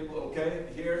tell people, okay,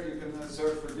 here you can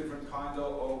search for different kind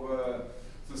of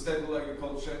sustainable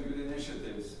agriculture and good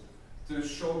initiatives to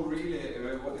show really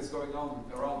what is going on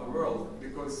around the world,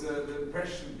 because the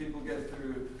impression people get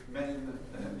through main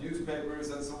newspapers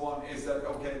and so on is that,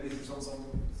 okay, this is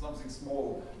something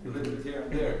small, a little bit here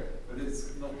and there, but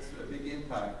it's not a big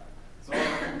impact. So we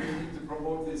need to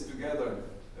promote this together.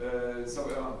 I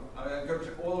encourage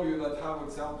all of you that have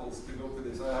examples to go to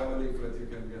this. I have a leaflet you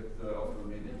can get after the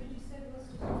meeting. Did you say the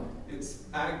website? It's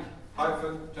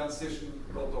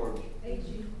ag-transition.org.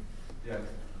 AG. Yeah.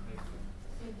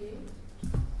 Thank you.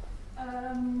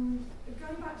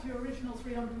 Going back to your original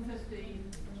 350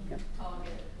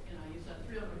 target, you said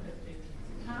 350.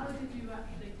 How did you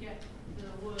actually get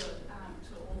the word out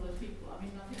to all those people? I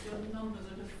mean, I think your numbers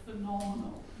are just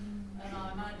phenomenal. And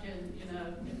I imagine,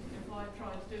 if I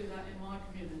tried to do that in my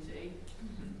community,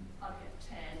 I'd get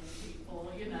 10 people,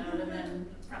 and then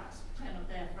perhaps 10 of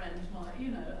their friends might,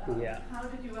 How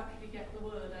did you actually get the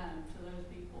word out to those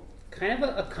people? Kind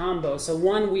of a combo. So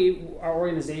one, our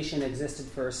organization existed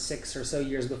for 6 or so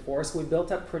years before, so we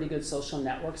built up pretty good social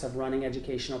networks of running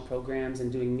educational programs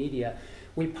and doing media.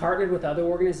 We partnered with other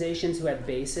organizations who had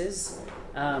bases.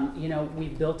 We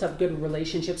built up good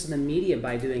relationships in the media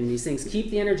by doing these things. Keep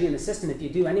the energy in the system. If you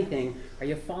do anything, are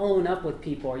you following up with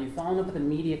people? Are you following up with the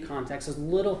media contacts? Those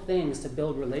little things to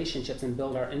build relationships and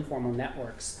build our informal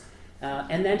networks.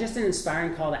 And then just an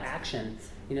inspiring call to action,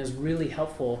 is really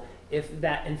helpful if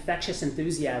that infectious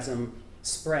enthusiasm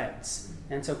spreads.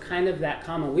 And so kind of that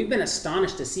common, we've been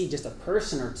astonished to see just a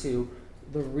person or two,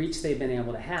 the reach they've been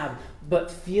able to have, but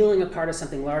feeling a part of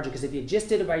something larger. Because if you just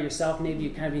did it by yourself, maybe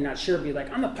you'd kind of be not sure, be like,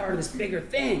 I'm a part of this bigger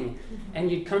thing. And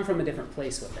you'd come from a different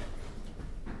place with it.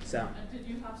 So. And did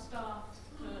you have staff?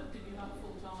 Did you have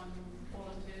full-time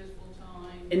volunteers,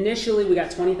 full-time? Initially, we got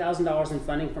 $20,000 in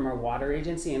funding from our water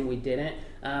agency, and we didn't.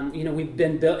 We've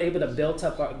been able to build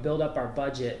up our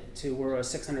budget to, we're a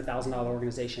 $600,000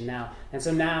 organization now. And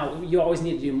so now, you always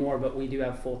need to do more, but we do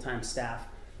have full-time staff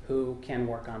who can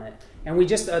work on it. And we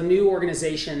just, a new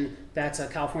organization that's a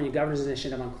California Governor's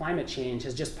Initiative on Climate Change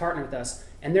has just partnered with us,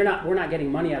 and we're not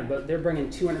getting money out of it, but they're bringing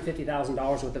 $250,000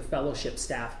 worth of fellowship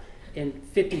staff and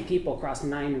 50 people across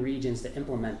 9 regions to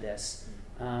implement this.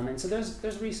 And so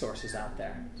there's resources out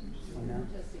there.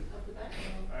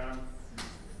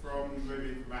 From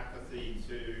moving from apathy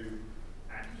to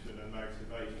action and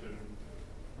motivation,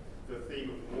 the theme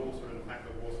of water and the fact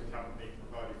that water company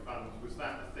provided funds, was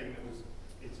that a thing that was,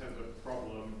 in terms of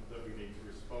problem that we need to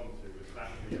respond to, was that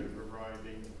the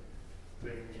overriding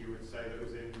thing you would say that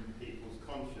was in people's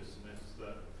consciousness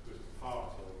that was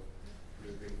part of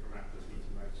moving from apathy to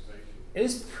motivation? It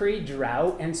was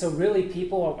pre-drought, and so really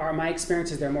my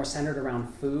experiences, they're more centered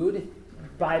around food.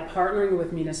 by partnering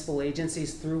with municipal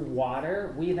agencies through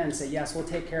water, we then say, yes, we'll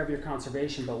take care of your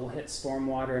conservation, but we'll hit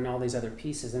stormwater and all these other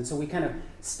pieces. And so we kind of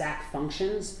stack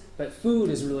functions, but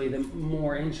food is really the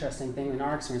more interesting thing in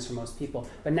our experience for most people.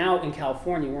 But now in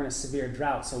California, we're in a severe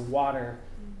drought, so water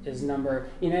is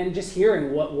and just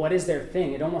hearing what is their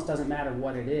thing, it almost doesn't matter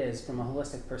what it is from a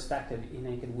holistic perspective,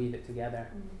 you could weave it together.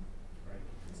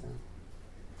 So.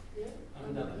 Yeah.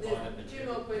 There's 2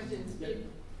 more questions.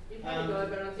 You've had a go,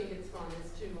 but I think it's fine.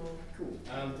 There's 2 more. Cool.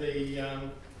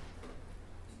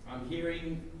 I'm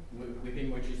hearing within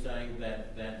what you're saying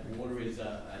that water is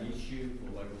an issue for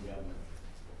local government,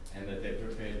 and that they're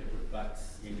prepared to put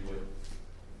bucks into it.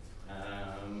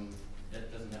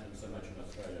 That doesn't happen so much in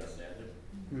Australia, I doubt it.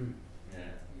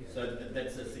 Yeah. So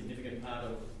that's a significant part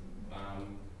of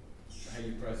how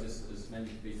your process is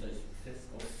managed to be so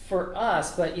successful. For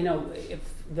us, but if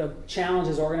the challenge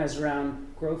is organized around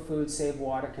grow food, save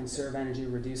water, conserve energy,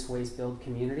 reduce waste, build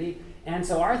community. And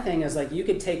so our thing is you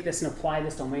could take this and apply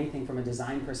this to anything from a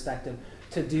design perspective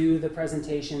to do the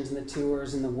presentations and the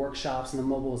tours and the workshops and the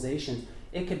mobilizations.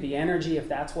 It could be energy if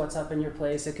that's what's up in your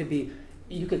place. It could be,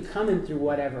 you could come in through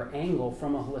whatever angle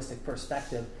from a holistic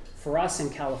perspective. For us in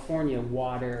California,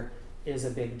 water is a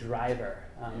big driver,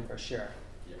 for sure.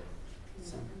 Yeah,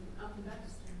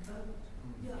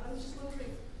 I was just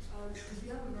wondering, because we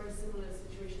have a very similar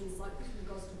situation in Cyprus with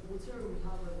regards to water, and we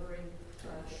have a very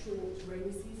short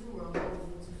rainy season where a lot of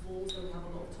water falls, and we have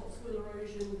a lot of topsoil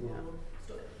erosion.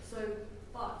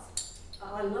 But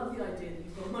I love the idea that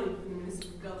you've got money from the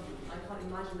municipal government. I can't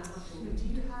imagine that happening. But do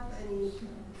you have any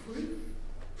proof?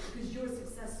 Because you're a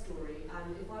success story,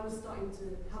 and if I was starting to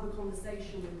have a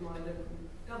conversation with my local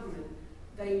government,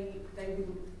 they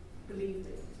wouldn't believe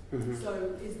me.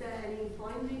 So is there any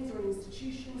findings or any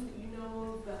institutions that you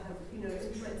know of that have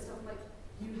implemented stuff like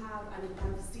you have and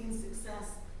have seen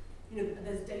success?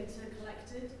 There's data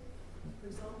collected, for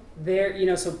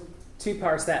example? So 2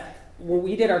 parts that. When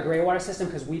we did our gray water system,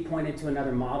 because we pointed to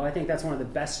another model, I think that's one of the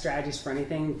best strategies for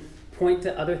anything. Point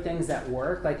to other things that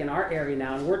work, like in our area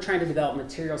now, and we're trying to develop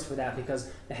materials for that because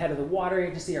the head of the water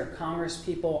agency, our Congress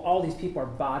people, all these people are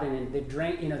bought in, and they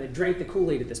drank the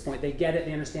Kool-Aid at this point. They get it,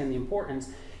 they understand the importance.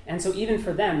 And so even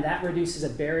for them, that reduces a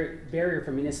barrier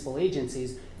for municipal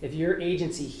agencies. If your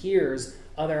agency hears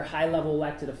other high-level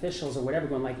elected officials or whatever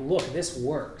going look, this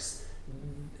works.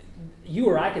 You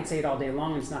or I could say it all day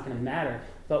long and it's not going to matter.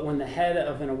 But when the head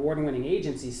of an award-winning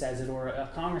agency says it, or a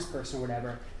congressperson or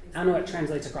whatever, I don't know what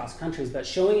translates across countries, but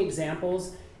showing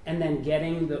examples and then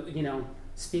getting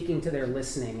speaking to their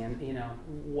listening and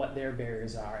what their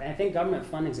barriers are. And I think government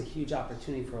funding is a huge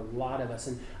opportunity for a lot of us.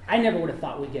 And I never would have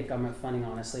thought we'd get government funding,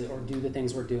 honestly, or do the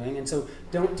things we're doing. And so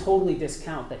don't totally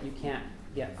discount that you can't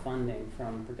get funding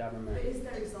from the government. But is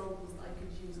there examples that I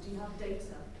could use? Do you have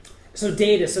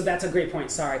data? So that's a great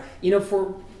point, sorry.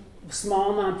 For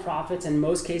small nonprofits, in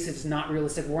most cases, it's not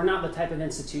realistic. We're not the type of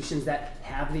institutions that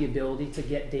have the ability to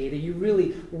get data.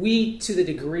 We, to the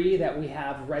degree that we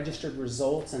have registered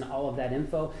results and all of that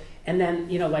info, and then,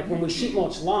 when we sheet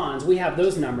mulch lawns, we have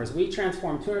those numbers. We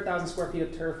transform 200,000 square feet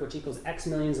of turf, which equals X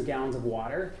millions of gallons of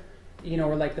water.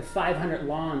 Or the 500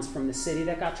 lawns from the city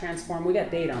that got transformed. We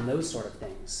got data on those sort of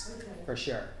things, for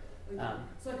sure. Okay.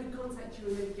 So I could contact you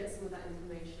and maybe get some of that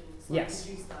information. Yes,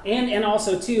 and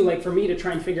also too, for me to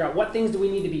try and figure out what things do we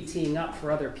need to be teeing up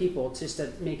for other people just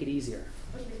to make it easier.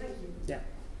 Okay, thank you. Yeah.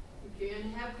 Okay,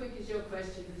 and how quick is your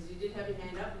question? Because you did have your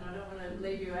hand up, and I don't want to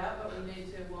leave you out, but we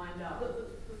need to wind up.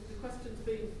 The question's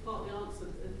been partly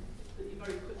answered, that you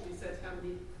very quickly said how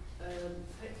many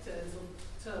hectares of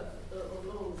turf or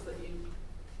lawns that you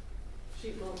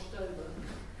sheep mulched over.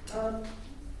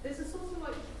 It's a sort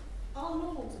of are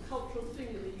lawns a cultural thing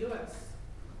in the US?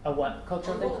 A what?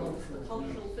 Cultural thing? A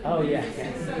cultural thing. Oh, yeah.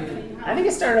 I think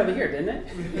it started over here, didn't it?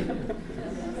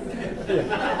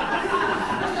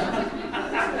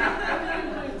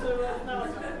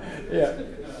 Yeah.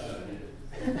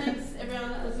 Thanks, everyone.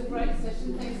 That was a great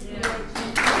session. Thanks for your attention.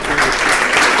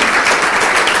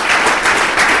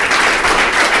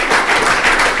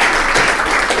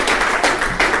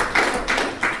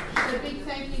 A big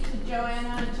thank you to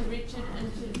Joanna, to Richard, and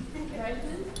to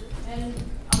Trathen. And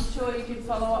I'm sure you can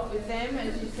follow up with them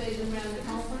as you see them around the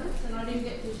conference. And I didn't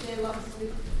get to share lots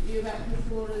with you about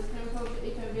Crystal Waters Permaculture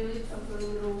Eco Village. I've got a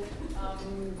little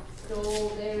stall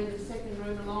there in the second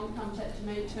room along. Come chat to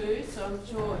me too. So I'm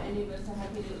sure any of us are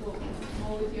happy to talk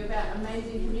more with you about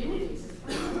amazing communities.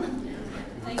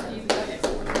 Thank you.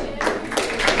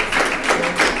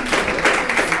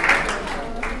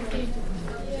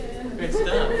 Great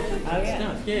stuff. Good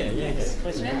stuff. Yeah.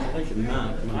 Thank you,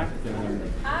 Mark.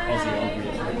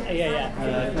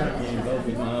 Currently involved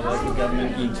with my local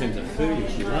government in terms of food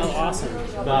issues. Oh, awesome.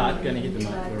 But going to hit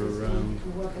them up for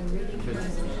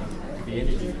the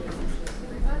energy.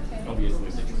 Obviously,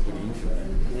 that you put into it.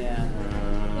 Yeah.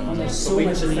 There's so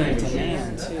much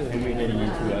demand too. And we're heading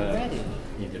into drought.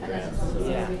 So.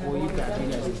 Yeah. Well, you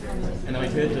guys. And I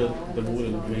heard the water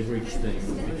leverage thing.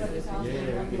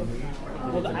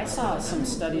 Well, I saw some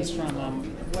studies from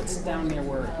what's down there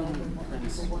where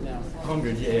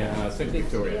Congress, Central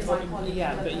Victoria.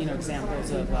 Yeah, but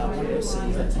examples of one of those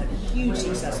cities that's had huge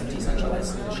success with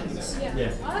decentralized solutions.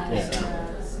 Yeah,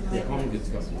 Congress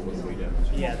got some work we do.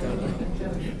 Yeah, totally.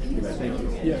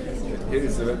 Yeah. Here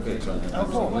is the web page. Oh,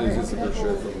 cool. This is a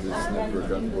brochure from this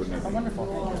network I'm coordinating. Oh, wonderful.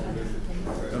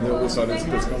 And they also there's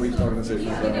Norwegian organizations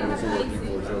that are also working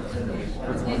for jobs.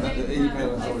 The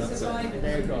email and all that stuff.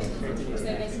 There you go.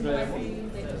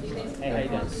 Hey, how you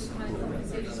doing?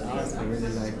 I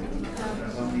really like it.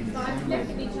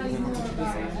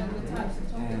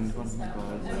 And one of my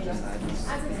goals is just communities.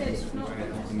 I'm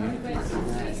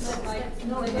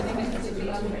doing different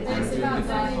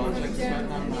projects right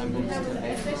now. I'm moving to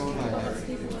April. I have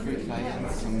 3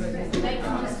 clients from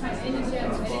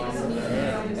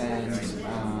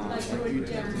and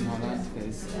Utrecht in Holland.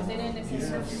 There's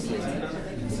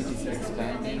cities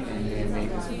expanding and they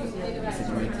make us situated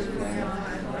plan.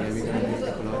 We're going to be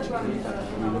ecologically, but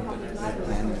we looked at the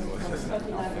plan and it was just like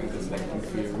nothing. It's like in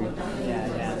theory.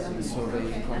 So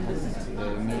they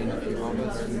contacted me and a few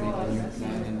others to make a new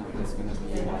plan, and now there's going to be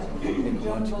an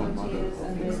ecological model of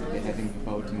things that they're having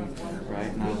voting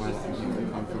right now while I'm giving a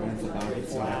conference about it.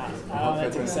 So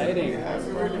that's exciting.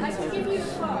 I can give you a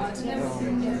card.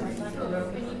 A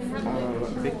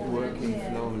big working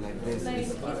flow like this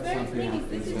is something I've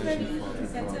been searching for,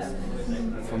 because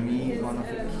for me one of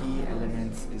the key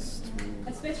elements is to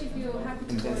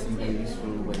invest in a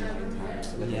useful way of your time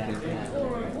so that you get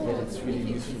it's really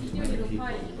useful to many people.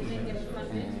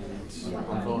 And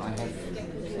although I have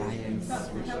clients,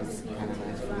 which is kind of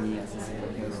nice for me as a single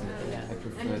person, I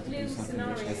prefer to do something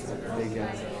which has a bigger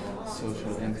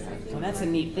social impact. Well, that's a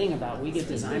neat thing about we get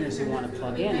designers who want to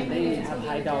plug in, and they have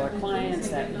high dollar clients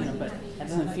that but that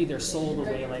doesn't feed their soul the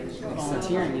way like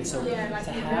volunteering. And so to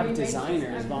have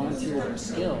designers volunteer their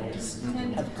skills,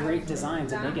 have great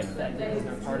designs, and they get fed,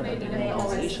 they're part of a big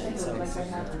organization. So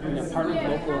partner with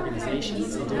local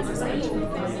organizations and do a design tool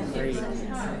would be a great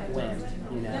win.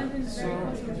 So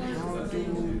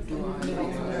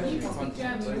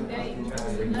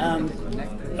how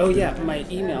do my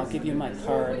email, give you my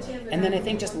card, and then I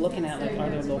think just looking at are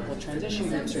there local transition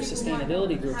groups or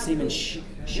sustainability groups even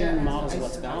sharing models of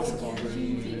what's possible.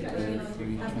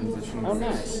 Oh,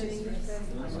 nice.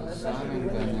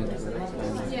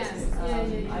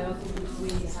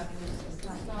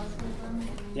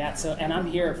 Yeah, so and I'm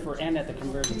here and at the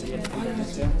convergence too.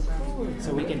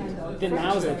 So we can. Then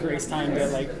now is the great time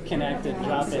to connect and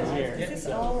drop it here.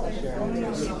 So sure.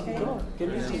 Good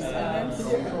to meet you.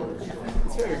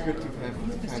 It's very good to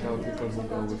find out people who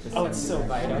go with this. Oh, it's so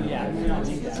vital. Yeah, we don't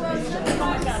need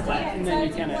that. And then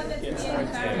you kind of get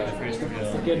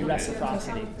started. Good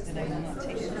reciprocity.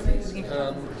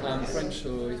 I'm French,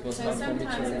 so it was hard for me to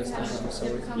understand. I'm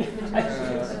sorry.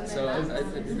 So I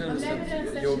didn't understand.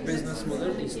 Your business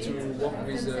model is to work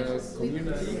with a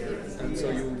community, and so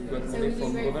you got money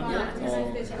from government,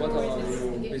 or what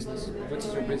is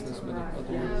your business model? How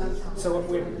do you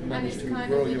manage to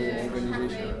grow your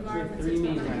organization? We have 3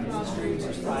 main revenue streams.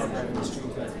 There's 5 revenue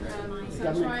streams, but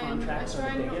government contracts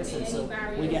are the biggest, and so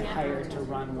we get hired to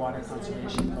run water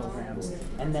conservation programs.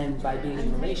 And then by being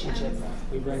in relationship,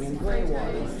 we bring in gray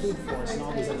water, food forest, and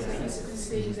all these other pieces.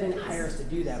 They didn't hire us to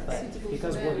do that, but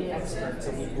because we're the experts,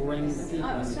 so we bring the people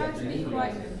and we get the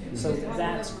media. So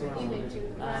that's grown.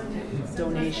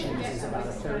 Donations is about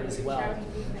 1/3 as well.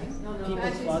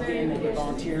 People plug in, they get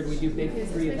volunteered. We do big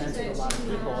free events with a lot of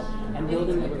people and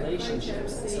building the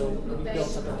relationships. And so we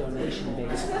built up a donation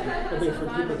base. For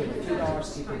people give a few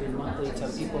dollars, people do monthly to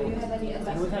people.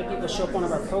 And we've had people show up one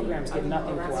of our programs, give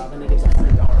nothing for a while, then they give a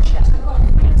 $100 check.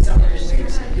 And some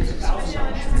gives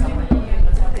 $1,000.